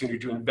your opportunity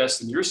to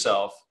invest in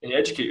yourself and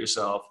educate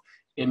yourself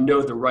and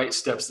know the right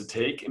steps to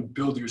take and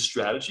build your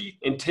strategy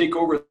and take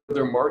over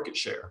their market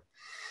share.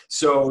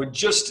 So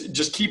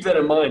just keep that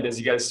in mind as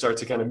you guys start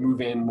to kind of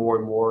move in more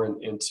and more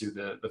into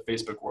the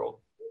Facebook world.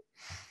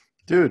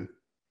 Dude,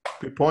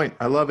 good point.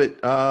 I love it.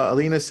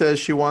 Alina says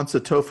she wants a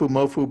Tofu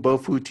Mofu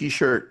Bofu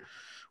t-shirt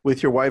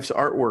with your wife's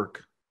artwork.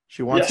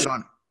 She wants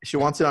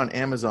it on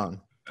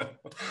Amazon.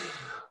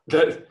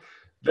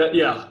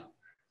 Yeah.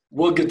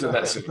 We'll get to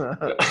that soon.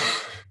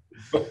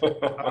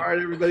 All right,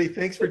 everybody.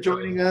 Thanks for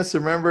joining us.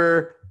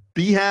 Remember,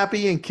 be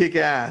happy and kick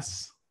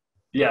ass.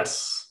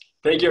 Yes.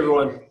 Thank you,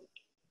 everyone.